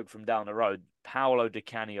bloke from down the road. Paolo Di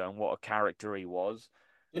Canio, and what a character he was.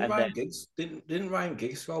 Didn't Ryan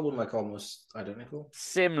Giggs score one like almost identical?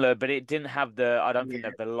 Similar, but it didn't have I don't think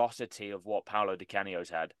the velocity of what Paolo Di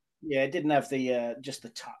Canio's had. Yeah, it didn't have the just the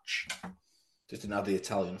touch. Just didn't have the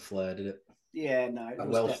Italian flair, did it? Yeah, no. That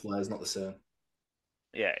Welsh flair is not the same.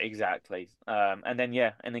 Yeah, exactly. And then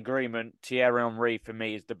in agreement, Thierry Henry for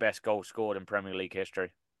me is the best goal scored in Premier League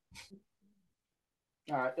history.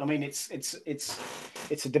 I mean, it's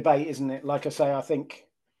a debate, isn't it? Like I say, I think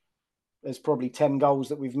there's probably 10 goals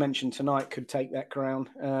that we've mentioned tonight could take that crown,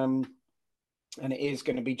 and it is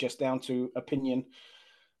going to be just down to opinion.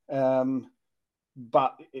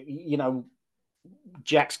 But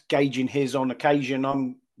Jack's gauging his on occasion.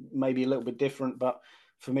 I'm maybe a little bit different, but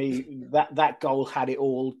for me, that goal had it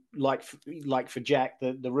all. Like for Jack,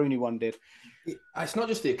 the Rooney one did. It's not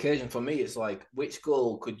just the occasion. For me, it's like, which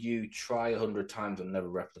goal could you try 100 times and never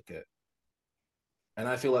replicate? And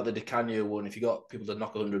I feel like the Di Canio one, if you got people to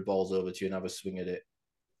knock 100 balls over to you and have a swing at it,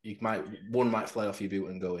 one might fly off your boot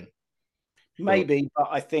and go in. Maybe, but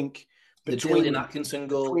I think between the Atkinson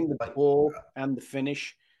goal, between the ball and the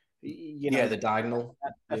finish, the diagonal,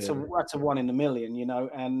 that's a 1 in a million,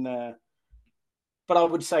 and but I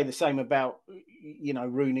would say the same about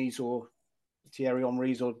Rooney's or Thierry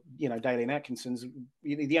Henry's or Dalian Atkinson's.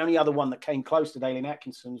 The only other one that came close to Dalian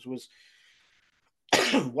Atkinson's was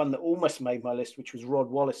one that almost made my list, which was Rod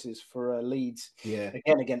Wallace's for Leeds. Yeah.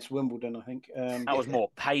 Again against Wimbledon, I think. That was more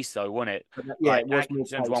pace, though, wasn't it? Yeah, like it was more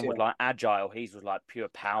Atkinson's pace, one was like agile. His was like pure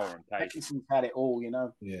power and pace. Atkinson's had it all, you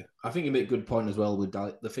know. Yeah, I think you make a good point as well with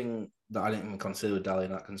Daly. The thing that I didn't even consider with Daly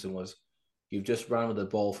and Atkinson was you've just ran with the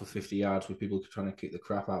ball for 50 yards with people trying to kick the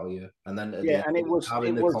crap out of you, and then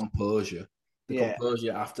having the composure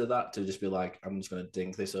after that to just be like, I'm just going to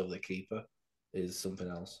dink this over the keeper is something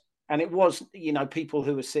else. And it was, you know, people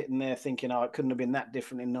who were sitting there thinking, oh, it couldn't have been that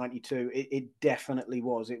different in '92. It definitely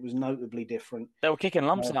was. It was notably different. They were kicking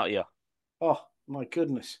lumps out of you. Oh my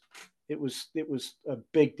goodness, it was a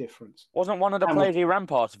big difference. Wasn't one of the players he ran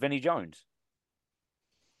past Vinnie Jones?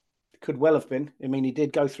 Could well have been. I mean, he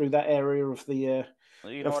did go through that area of the.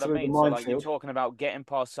 You know what I mean? So, like, you're talking about getting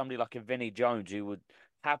past somebody like a Vinnie Jones who would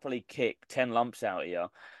happily kick 10 lumps out of you,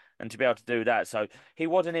 and to be able to do that. So he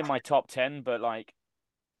wasn't in my top 10, but like,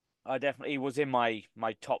 he was in my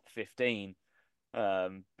top 15.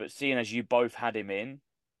 But seeing as you both had him in,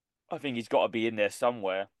 I think he's got to be in there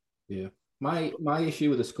somewhere. Yeah. My issue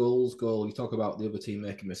with the Skulls goal, you talk about the other team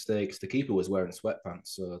making mistakes. The keeper was wearing sweatpants,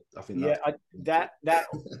 so I think that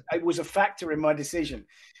it was a factor in my decision,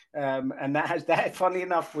 and that funnily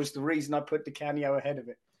enough was the reason I put Di Canio ahead of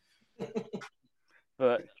it.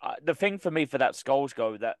 But the thing for me for that Skulls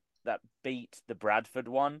goal that beat the Bradford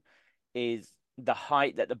one is the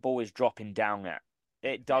height that the ball is dropping down at.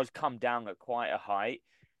 It does come down at quite a height.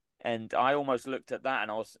 And I almost looked at that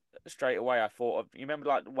and I was straight away, I thought of, you remember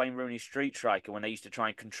like Wayne Rooney's Street Striker when they used to try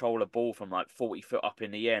and control a ball from like 40 foot up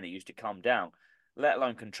in the air and it used to come down, let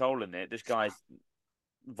alone controlling it. This guy's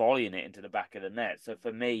volleying it into the back of the net. So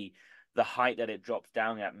for me, the height that it drops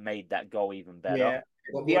down at made that goal even better. Yeah.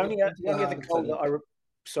 The only other goal that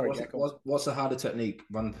sorry, what's the harder technique?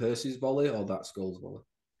 Van Persie's volley or that Skulls volley?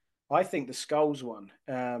 I think the Skulls one.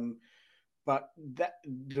 But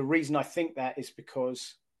the reason I think that is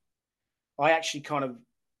because I actually kind of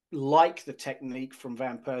like the technique from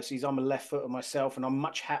Van Persie's. I'm a left footer myself, and I'm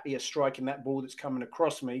much happier striking that ball that's coming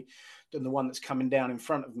across me than the one that's coming down in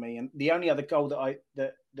front of me. And the only other goal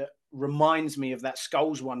that reminds me of that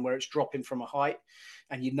Skulls one, where it's dropping from a height,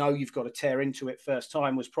 and you know you've got to tear into it first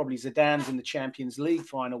time, was probably Zidane's in the Champions League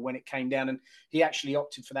final when it came down, and he actually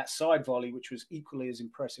opted for that side volley, which was equally as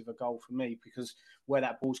impressive a goal for me because where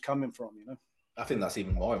that ball's coming from, you know. I think that's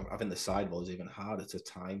even more. I think the side ball is even harder to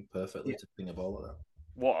time perfectly to ping a ball like that.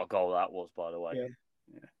 What a goal that was, by the way.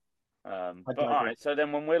 Yeah. But all right, so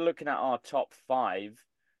then when we're looking at our top 5,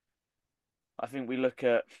 I think we look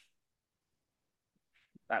at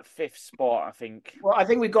that 5th spot. I think. Well, I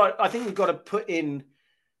think we've got to put in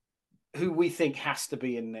who we think has to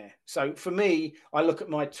be in there. So for me, I look at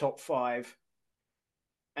my top 5,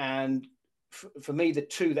 and for me, the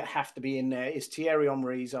 2 that have to be in there is Thierry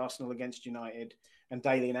Henry's Arsenal against United and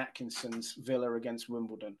Dalian Atkinson's Villa against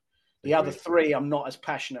Wimbledon. The other 3 I'm not as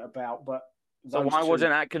passionate about, but so why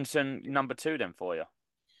wasn't Atkinson number 2 then for you?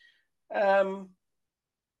 Because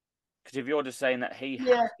if you're just saying that he has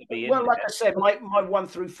to be in well, like there. I said, my 1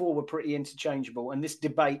 through 4 were pretty interchangeable, and this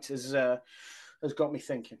debate has got me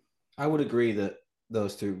thinking. I would agree that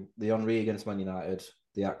those 2, the Henry against Man United,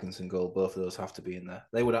 the Atkinson goal, both of those have to be in there.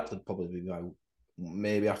 They would have to probably be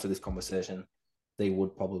maybe after this conversation, they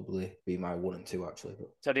would probably be my 1 and 2 actually. But,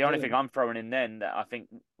 so the only thing I'm throwing in then that I think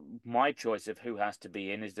my choice of who has to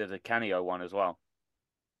be in is the Canio one as well.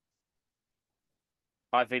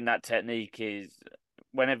 I think that technique is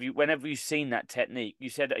whenever you've seen that technique,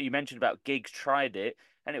 you mentioned about Giggs tried it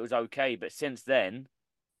and it was okay, but since then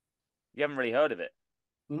you haven't really heard of it.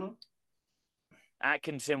 Mm-hmm.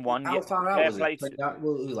 Atkinson won. How far out was it? It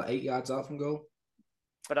was like 8 yards out from goal.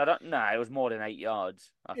 But I don't know. It was more than 8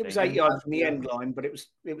 yards. It was 8 yards from the end line, but it was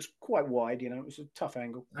quite wide. You know, it was a tough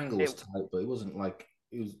angle. Angle was tight, but it wasn't like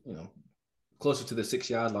it was. You know, closer to the 6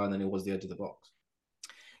 yard line than it was the edge of the box.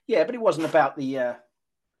 Yeah, but it wasn't about the.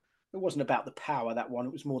 It wasn't about the power, that one.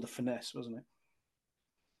 It was more the finesse, wasn't it?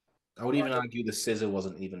 I would even argue the scissor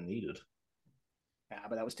wasn't even needed. Yeah,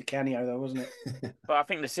 but that was Di Canio, though, wasn't it? But I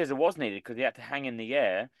think the scissor was needed because he had to hang in the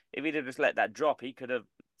air. If he'd have just let that drop, he could have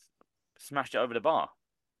smashed it over the bar.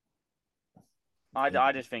 I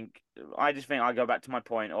just think I go back to my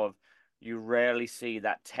point of you rarely see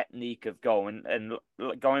that technique of goal. And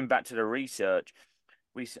going back to the research,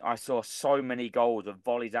 I saw so many goals of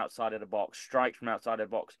volleys outside of the box, strikes from outside of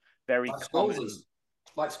the box. Very common.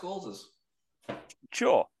 Like Scholes's.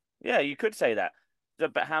 Sure. Yeah, you could say that.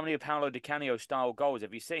 But how many of Paolo Di Canio style goals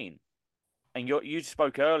have you seen? And you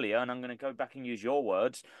spoke earlier, and I'm going to go back and use your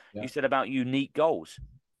words. Yeah. You said about unique goals.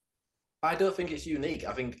 I don't think it's unique.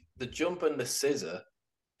 I think the jump and the scissor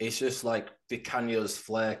It's just like Di Canio's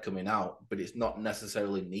flair coming out, but it's not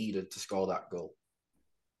necessarily needed to score that goal.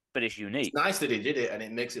 But it's unique. It's nice that he did it, and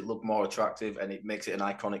it makes it look more attractive, and it makes it an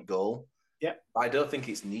iconic goal. Yeah. I don't think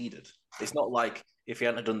it's needed. It's not like if he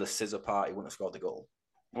hadn't done the scissor part, he wouldn't have scored the goal.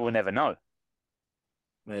 We'll never know.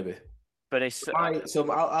 Maybe. But it's So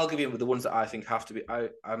I'll give you the ones that I think have to be.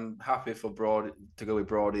 I'm happy for Broad to go with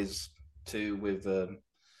Broady's two with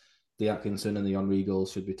the Atkinson and the Henry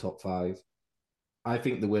goals should be top 5. I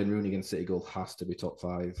think the Wayne Rooney against City goal has to be top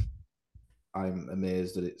 5. I'm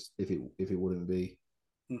amazed that it's if it wouldn't be.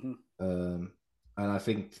 Mm-hmm. And I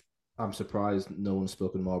think I'm surprised no one's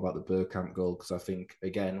spoken more about the Bergkamp goal, because I think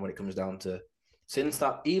again when it comes down to since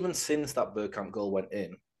that Bergkamp goal went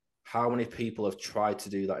in, how many people have tried to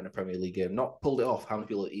do that in a Premier League game? Not pulled it off. How many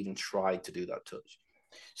people have even tried to do that touch?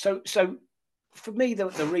 So for me,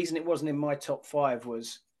 the reason it wasn't in my top 5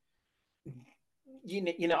 was,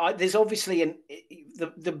 there's obviously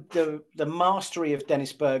the mastery of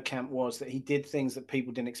Dennis Bergkamp was that he did things that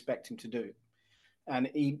people didn't expect him to do, and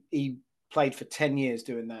he played for 10 years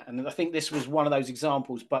doing that. And I think this was one of those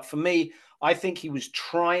examples. But for me, I think he was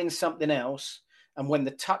trying something else, and when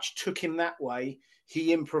the touch took him that way,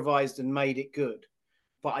 he improvised and made it good.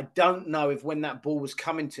 But I don't know if when that ball was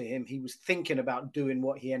coming to him, he was thinking about doing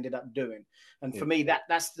what he ended up doing. And for me,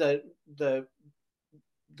 that's the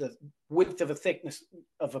width of a thickness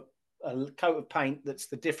of a coat of paint that's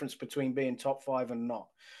the difference between being top 5 and not.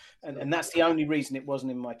 And that's the only reason it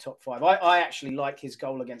wasn't in my top 5. I actually like his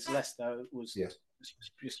goal against Leicester. It was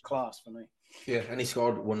just class for me. Yeah, and he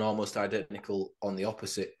scored one almost identical on the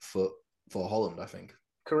opposite foot for Holland, I think.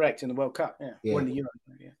 Correct, in the World Cup, yeah. Won the Euro.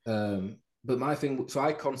 Yeah. But my thing, so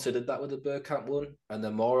I considered that with the Bergkamp one, and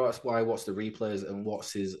the more that's why I watch the replays and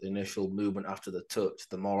what's his initial movement after the touch,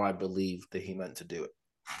 the more I believe that he meant to do it.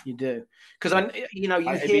 You do, because it'd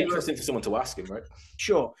be interesting for someone to ask him, right?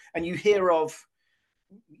 Sure, and you hear of,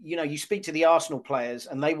 you speak to the Arsenal players,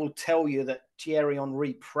 and they will tell you that Thierry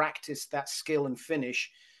Henry practiced that skill and finish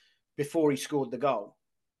before he scored the goal.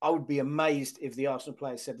 I would be amazed if the Arsenal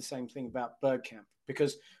players said the same thing about Bergkamp,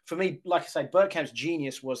 because for me, like I say, Bergkamp's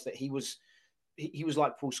genius was that he was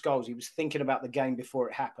like Paul Scholes. He was thinking about the game before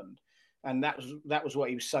it happened. And that was what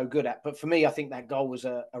he was so good at. But for me, I think that goal was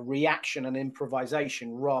a reaction and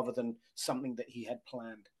improvisation rather than something that he had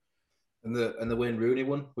planned. And the Wayne Rooney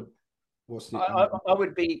one I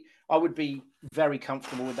would be very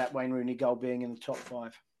comfortable with that Wayne Rooney goal being in the top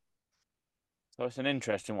 5. So it's an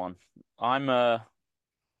interesting one. I'm a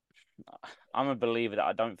believer that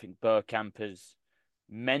I don't think Bergkamp has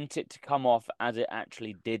meant it to come off as it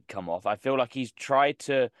actually did come off. I feel like he's tried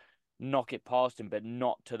to knock it past him, but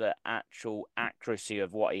not to the actual accuracy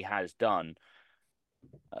of what he has done.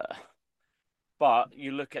 But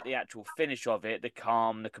you look at the actual finish of it, the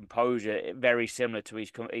calm, the composure, very similar to his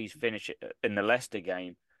finish in the Leicester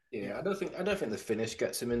game. Yeah, I don't think the finish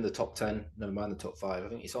gets him in the top 10. Never mind the top 5. I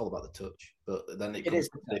think it's all about the touch. But then it is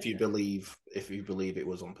if you believe it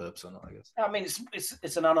was on purpose or not. I guess. I mean,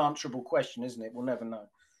 it's an unanswerable question, isn't it? We'll never know.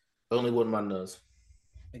 Only one man knows.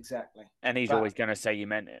 Exactly. And he's always going to say you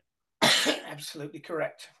meant it. Absolutely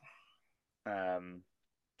correct.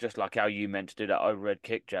 Just like how you meant to do that overhead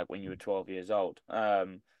kick, Jack, when you were 12 years old.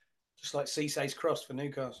 Just like Cissé's cross for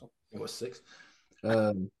Newcastle. It was 6.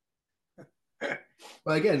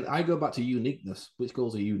 But again, I go back to uniqueness. Which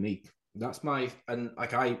goals are unique? That's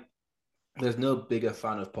there's no bigger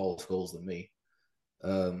fan of Paul Scholes than me.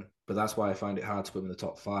 But that's why I find it hard to put him in the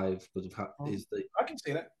top 5 because I can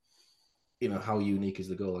see that. How unique is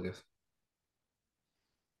the goal, I guess.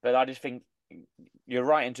 But I just think you're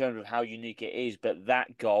right in terms of how unique it is, but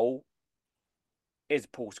that goal is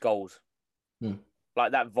Paul Scholes.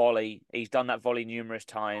 Like that volley, he's done that volley numerous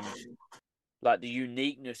times. Like the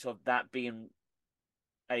uniqueness of that being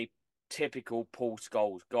a typical Paul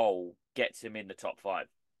Scholes goal gets him in the top 5.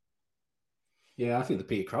 Yeah, I think the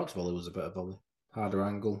Peter Crouch volley was a better volley. Harder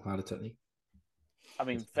angle, harder technique. I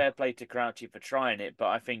mean, fair play to Crouchy for trying it, but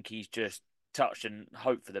I think he's just touched and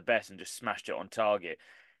hoped for the best and just smashed it on target.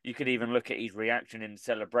 You could even look at his reaction in the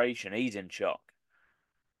celebration. He's in shock.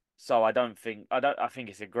 So I think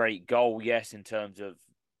it's a great goal, yes, in terms of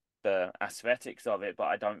the aesthetics of it, but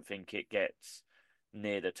I don't think it gets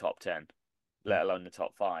near the top 10, let alone the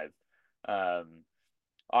top 5.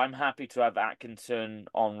 I'm happy to have Atkinson,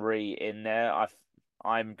 Henry in there.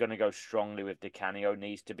 I'm going to go strongly with Di Canio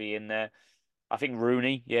needs to be in there. I think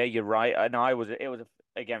Rooney, yeah, you're right. And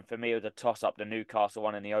again, for me, it was a toss-up, the Newcastle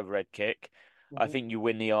one and the overhead kick. I think you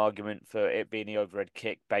win the argument for it being the overhead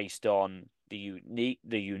kick based on the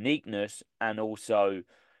uniqueness and also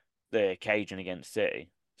the occasion against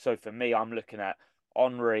City. So for me, I'm looking at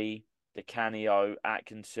Henry, Di Canio,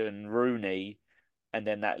 Atkinson, Rooney, and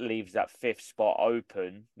then that leaves that fifth spot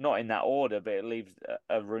open. Not in that order, but it leaves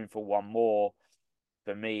a room for one more.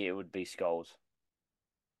 For me, it would be Scholes.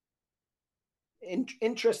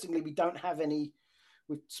 Interestingly, we don't have any.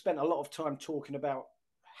 We've spent a lot of time talking about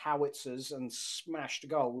howitzers and smashed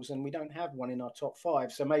goals, and we don't have one in our top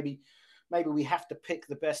five. So maybe we have to pick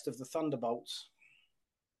the best of the Thunderbolts.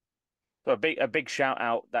 So a big shout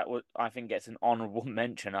out that would, I think, gets an honourable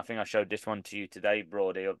mention. I think I showed this one to you today,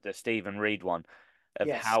 Broady, of the Stephen Reed one, of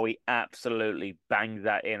Yes. how he absolutely banged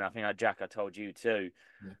that in. I think, Jack, I told you too.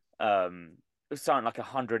 Yeah. It was something like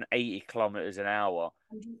 180 kilometers an hour.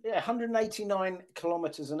 Yeah, 189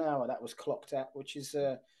 kilometers an hour that was clocked at, which is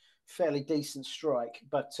a fairly decent strike,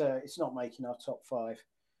 but it's not making our top five.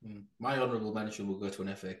 My honourable mention will go to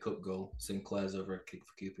an FA Cup goal. Sinclair's over a kick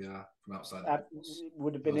for QPR from outside. That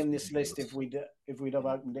would have been in this list if we'd have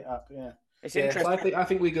opened it up. Yeah, it's interesting. So I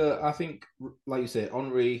think we go. I think, like you say,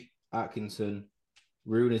 Henry, Atkinson,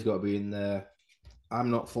 Rooney's got to be in there. I'm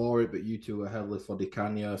not for it, but you two are heavily for Di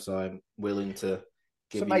Canio, so I'm willing to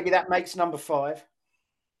give. So maybe that makes number five.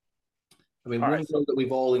 I mean, one goal that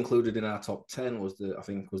we've all included in our top 10 was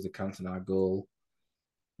the Cantona goal.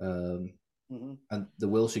 And the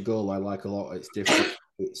Wilshere goal I like a lot. It's different.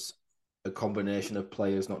 It's a combination of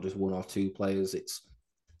players, not just one or two players. It's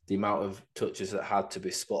the amount of touches that had to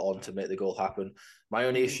be spot on to make the goal happen. My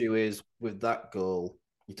only issue is with that goal,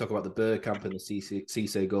 you talk about the Bergkamp and the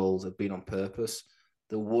Cisse goals have been on purpose.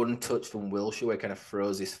 The one touch from Wilshere where he kind of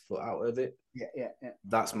throws his foot out of it. Yeah.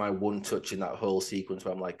 That's my one touch in that whole sequence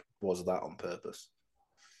where I'm like, was that on purpose?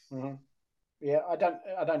 Yeah, I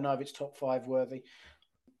don't know if it's top five worthy.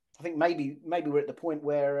 I think maybe we're at the point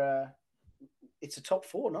where it's a top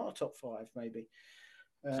four, not a top five, maybe.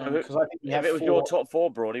 So I think if it was your top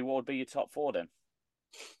four, Broady, what would be your top four then?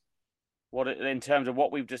 What in terms of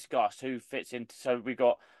what we've discussed, who fits into? So we've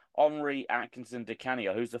got Henry, Atkinson, Di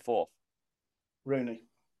Canio. Who's the fourth? Rooney.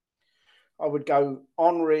 I would go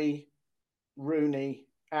Henry, Rooney,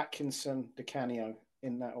 Atkinson, Di Canio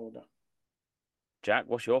in that order. Jack,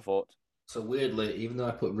 what's your thoughts? So weirdly, even though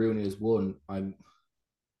I put Rooney as one, I'm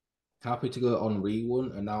happy to go Henry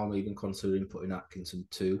one, and now I'm even considering putting Atkinson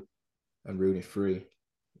two and Rooney three,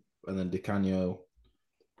 and then Di Canio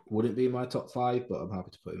wouldn't be in my top five, but I'm happy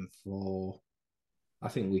to put him four. I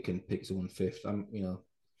think we can pick someone fifth.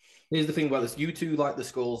 Here's the thing about this: you two like the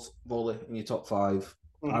Scholes volley in your top five.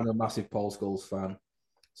 I'm a massive Paul Scholes fan,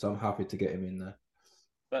 so I'm happy to get him in there.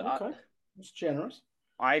 But okay, that's generous.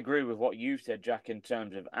 I agree with what you said, Jack, in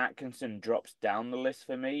terms of Atkinson drops down the list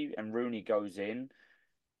for me and Rooney goes in.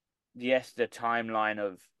 Yes, the timeline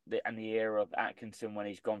of the era of Atkinson when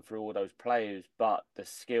he's gone through all those players, but the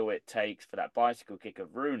skill it takes for that bicycle kick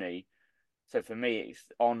of Rooney. So for me, it's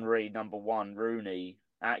Henry, number one, Rooney,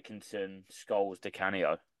 Atkinson, Scholes, Di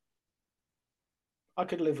Canio. I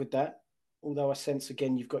could live with that. Although I sense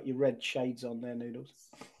again you've got your red shades on there, Noodles.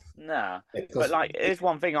 Nah, but there's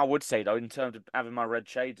one thing I would say though, in terms of having my red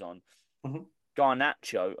shades on.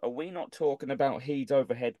 Garnacho, are we not talking about his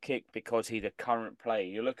overhead kick because he's a current player?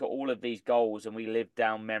 You look at all of these goals, and we live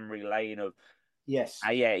down memory lane of yes,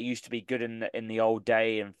 yeah, it used to be good in the old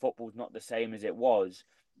day, and football's not the same as it was.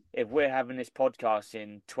 If we're having this podcast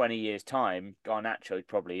in 20 years' time, Garnacho's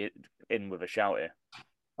probably in with a shout here.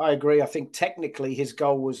 I agree. I think technically his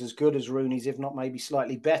goal was as good as Rooney's, if not maybe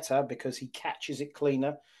slightly better, because he catches it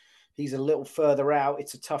cleaner. He's a little further out.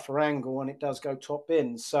 It's a tougher angle, and it does go top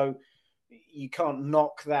bin. So you can't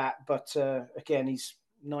knock that. But again, he's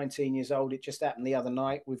 19 years old. It just happened the other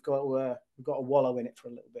night. We've got to wallow in it for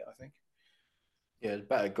a little bit, I think. Yeah,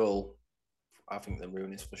 better goal, I think, than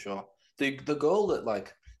Rooney's for sure. The goal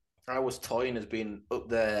that I was toying as being up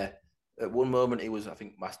there. At one moment, he was, I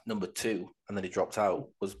think, my number two, and then he dropped out,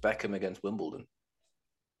 was Beckham against Wimbledon.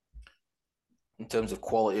 In terms of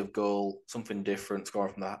quality of goal, something different,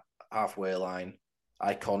 scoring from the halfway line,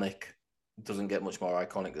 iconic. Doesn't get much more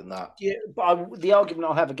iconic than that. Yeah, but the argument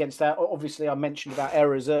I'll have against that, obviously I mentioned about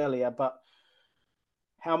errors earlier, but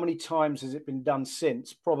how many times has it been done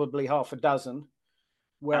since? Probably half a dozen.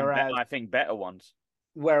 Whereas I think better ones.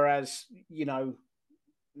 Whereas,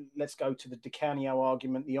 let's go to the Di Canio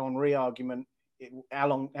argument, the Henry argument.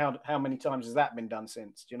 How many times has that been done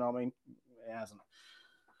since? Do you know what I mean? It hasn't.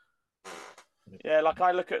 Yeah,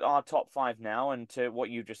 I look at our top five now, and to what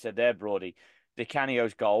you just said there, Broady, Di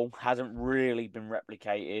Canio's goal hasn't really been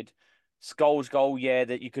replicated. Scholes' goal, yeah,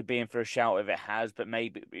 that you could be in for a shout if it has, but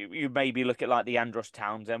maybe look at the Andros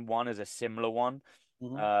Townsend one as a similar one.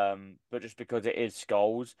 But just because it is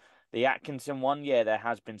Scholes. The Atkinson one, yeah, there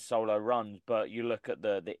has been solo runs, but you look at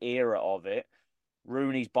the era of it,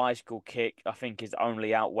 Rooney's bicycle kick, I think, is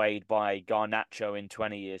only outweighed by Garnacho in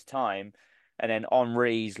 20 years' time. And then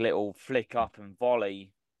Henri's little flick up and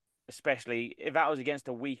volley, especially if that was against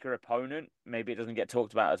a weaker opponent, maybe it doesn't get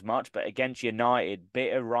talked about as much. But against United,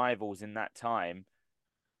 bitter rivals in that time.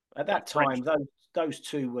 At that time, those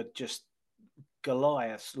two were just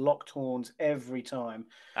Goliaths, locked horns every time.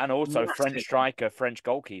 And also Massive. French striker, French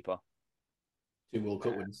goalkeeper. 2 World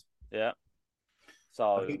Cup wins. Yeah.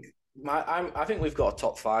 So I think we've got a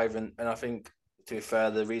top 5, and I think, to be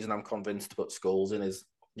fair, the reason I'm convinced to put Scholes in is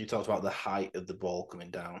you talked about the height of the ball coming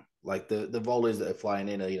down. Like the volleys that are flying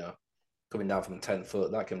in are, coming down from 10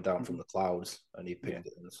 foot. That came down from the clouds, and he picked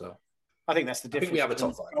it in. So I think that's the difference. I think we have a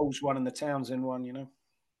top 5. Scholes one and the Townsend one, Yeah.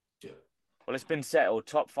 Well, it's been settled.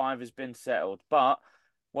 Top 5 has been settled. But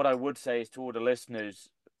what I would say is to all the listeners,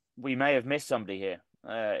 we may have missed somebody here.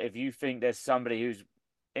 If you think there's somebody who's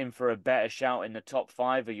in for a better shout in the top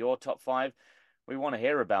 5 or your top 5, we want to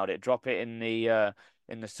hear about it. Drop it in the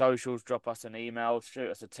socials. Drop us an email. Shoot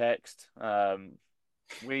us a text.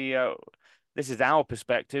 This is our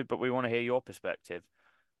perspective, but we want to hear your perspective.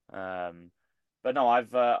 But no,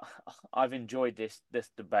 I've enjoyed this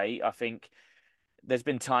debate. I think there's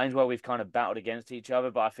been times where we've kind of battled against each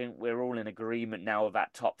other, but I think we're all in agreement now of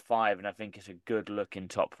that top 5, and I think it's a good looking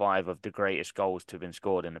top 5 of the greatest goals to have been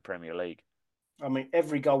scored in the Premier League. I mean,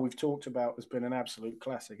 every goal we've talked about has been an absolute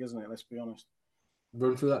classic, isn't it? Let's be honest.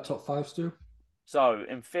 Run through that top 5, Stu. So,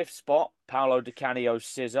 in 5th spot, Paolo Di Canio's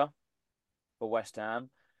scissor for West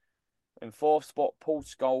Ham. In 4th spot, Paul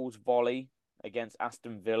Scholes' volley against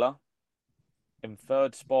Aston Villa. In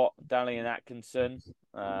 3rd spot, Dalian Atkinson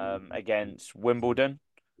against Wimbledon.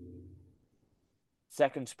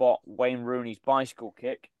 2nd spot, Wayne Rooney's bicycle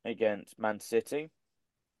kick against Man City.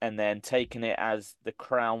 And then taking it as the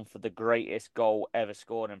crown for the greatest goal ever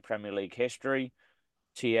scored in Premier League history,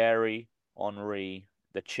 Thierry Henry,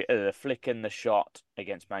 the flick and the shot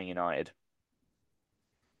against Man United.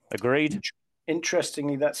 Agreed?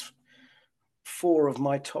 Interestingly, that's 4 of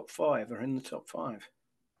my top 5 are in the top 5.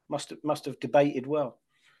 Must have debated well.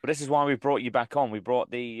 But this is why we brought you back on. We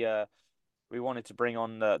wanted to bring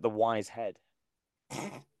on the wise head.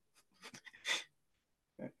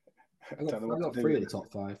 I got 3 of the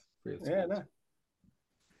top 5. Yeah, no.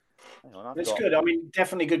 It's good. I mean,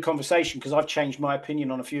 definitely good conversation, because I've changed my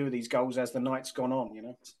opinion on a few of these goals as the night's gone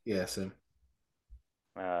on, Yeah, same.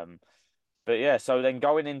 But yeah, so then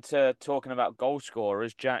going into talking about goal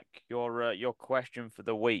scorers, Jack, your question for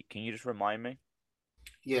the week, can you just remind me?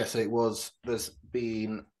 Yes, there's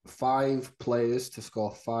been 5 players to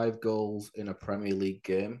score 5 goals in a Premier League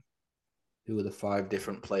game. Who are the 5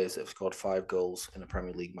 different players that have scored 5 goals in a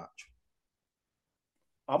Premier League match?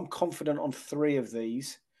 I'm confident on 3 of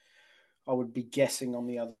these. I would be guessing on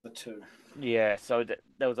the other 2. Yeah, so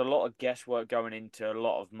there was a lot of guesswork going into a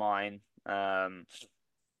lot of mine.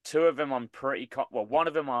 2 of them I'm pretty one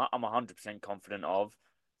of them I'm 100% confident of.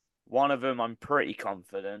 One of them I'm pretty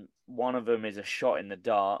confident. One of them is a shot in the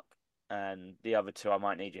dark, and the other 2 I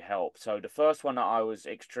might need your help. So the first one that I was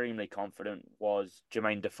extremely confident was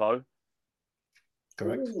Jermaine Defoe.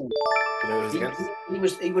 Correct.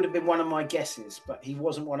 He would have been one of my guesses, but he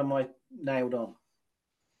wasn't one of my nailed on.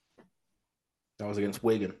 That was against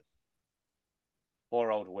Wigan.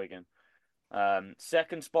 Poor old Wigan.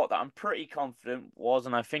 Second spot that I'm pretty confident was,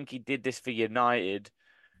 and I think he did this for United,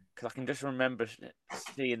 because I can just remember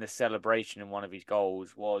seeing the celebration in one of his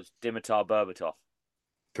goals, was Dimitar Berbatov.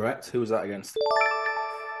 Correct. Who was that against?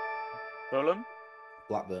 Fulham?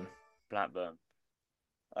 Blackburn.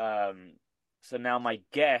 So now my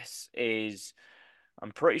guess is,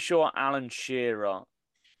 I'm pretty sure Alan Shearer.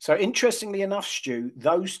 So interestingly enough, Stu,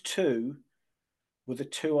 those 2 were the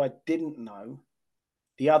 2 I didn't know.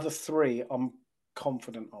 The other 3 I'm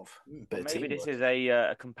confident of. Maybe this is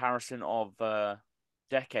a comparison of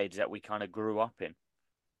decades that we kind of grew up in.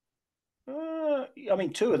 I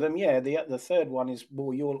mean, 2 of them, yeah. The third one is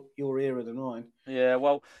more your era than mine. Yeah,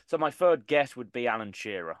 well, so my third guess would be Alan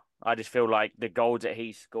Shearer. I just feel like the goals that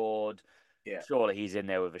he scored, surely he's in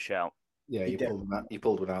there with a shout. Yeah, you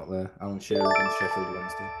pulled one out there. Alan Shearer against Sheffield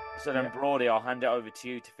Wednesday. So then, Broady, I'll hand it over to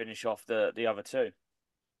you to finish off the other 2.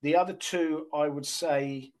 The other 2, I would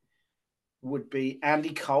say, would be Andy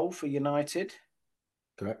Cole for United.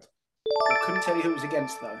 Correct. I couldn't tell you who it was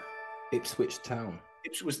against, though. Ipswich Town.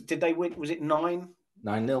 Did they win? Was it 9?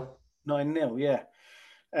 9-0. 9-0,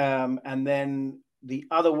 yeah. And then the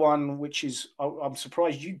other one, which is, I'm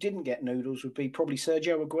surprised you didn't get noodles, would be probably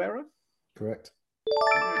Sergio Aguero. Correct.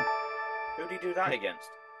 Who did he do that against?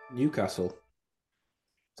 Newcastle.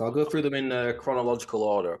 So I'll go through them in chronological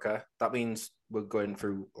order, okay? That means we're going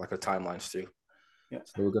through like a timeline, Stu. Yeah.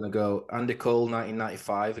 So we're going to go Andy Cole,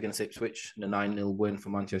 1995 against Ipswich, and a 9-0 win for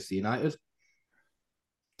Manchester United.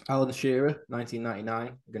 Alan Shearer,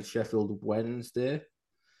 1999 against Sheffield Wednesday,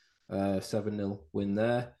 7-0 win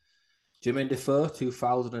there. Jermaine Defoe,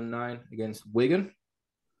 2009 against Wigan,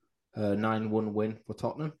 9-1 win for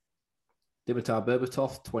Tottenham. Dimitar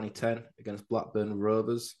Berbatov, 2010 against Blackburn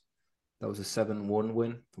Rovers. That was a 7-1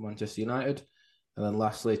 win for Manchester United. And then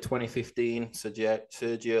lastly, 2015,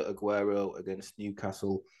 Sergio Aguero against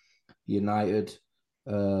Newcastle United.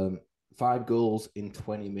 5 goals in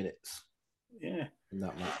 20 minutes. Yeah. In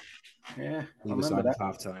that match. Yeah. Leave aside at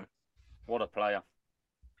half time. What a player.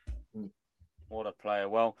 What a player.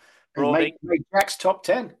 Well, Broady. Broady. Made Jack's top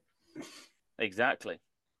 10. Exactly.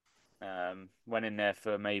 Went in there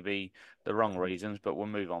for maybe the wrong reasons, but we'll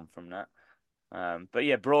move on from that. But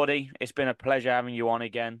yeah, Broady, it's been a pleasure having you on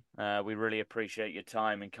again. We really appreciate your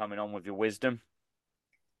time and coming on with your wisdom.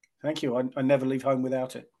 Thank you. I never leave home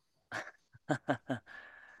without it.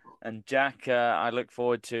 And Jack, I look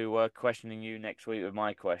forward to questioning you next week with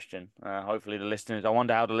my question. Hopefully the listeners, I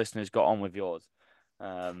wonder how the listeners got on with yours.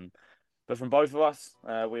 But from both of us,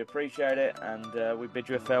 we appreciate it and we bid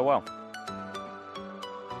you a farewell.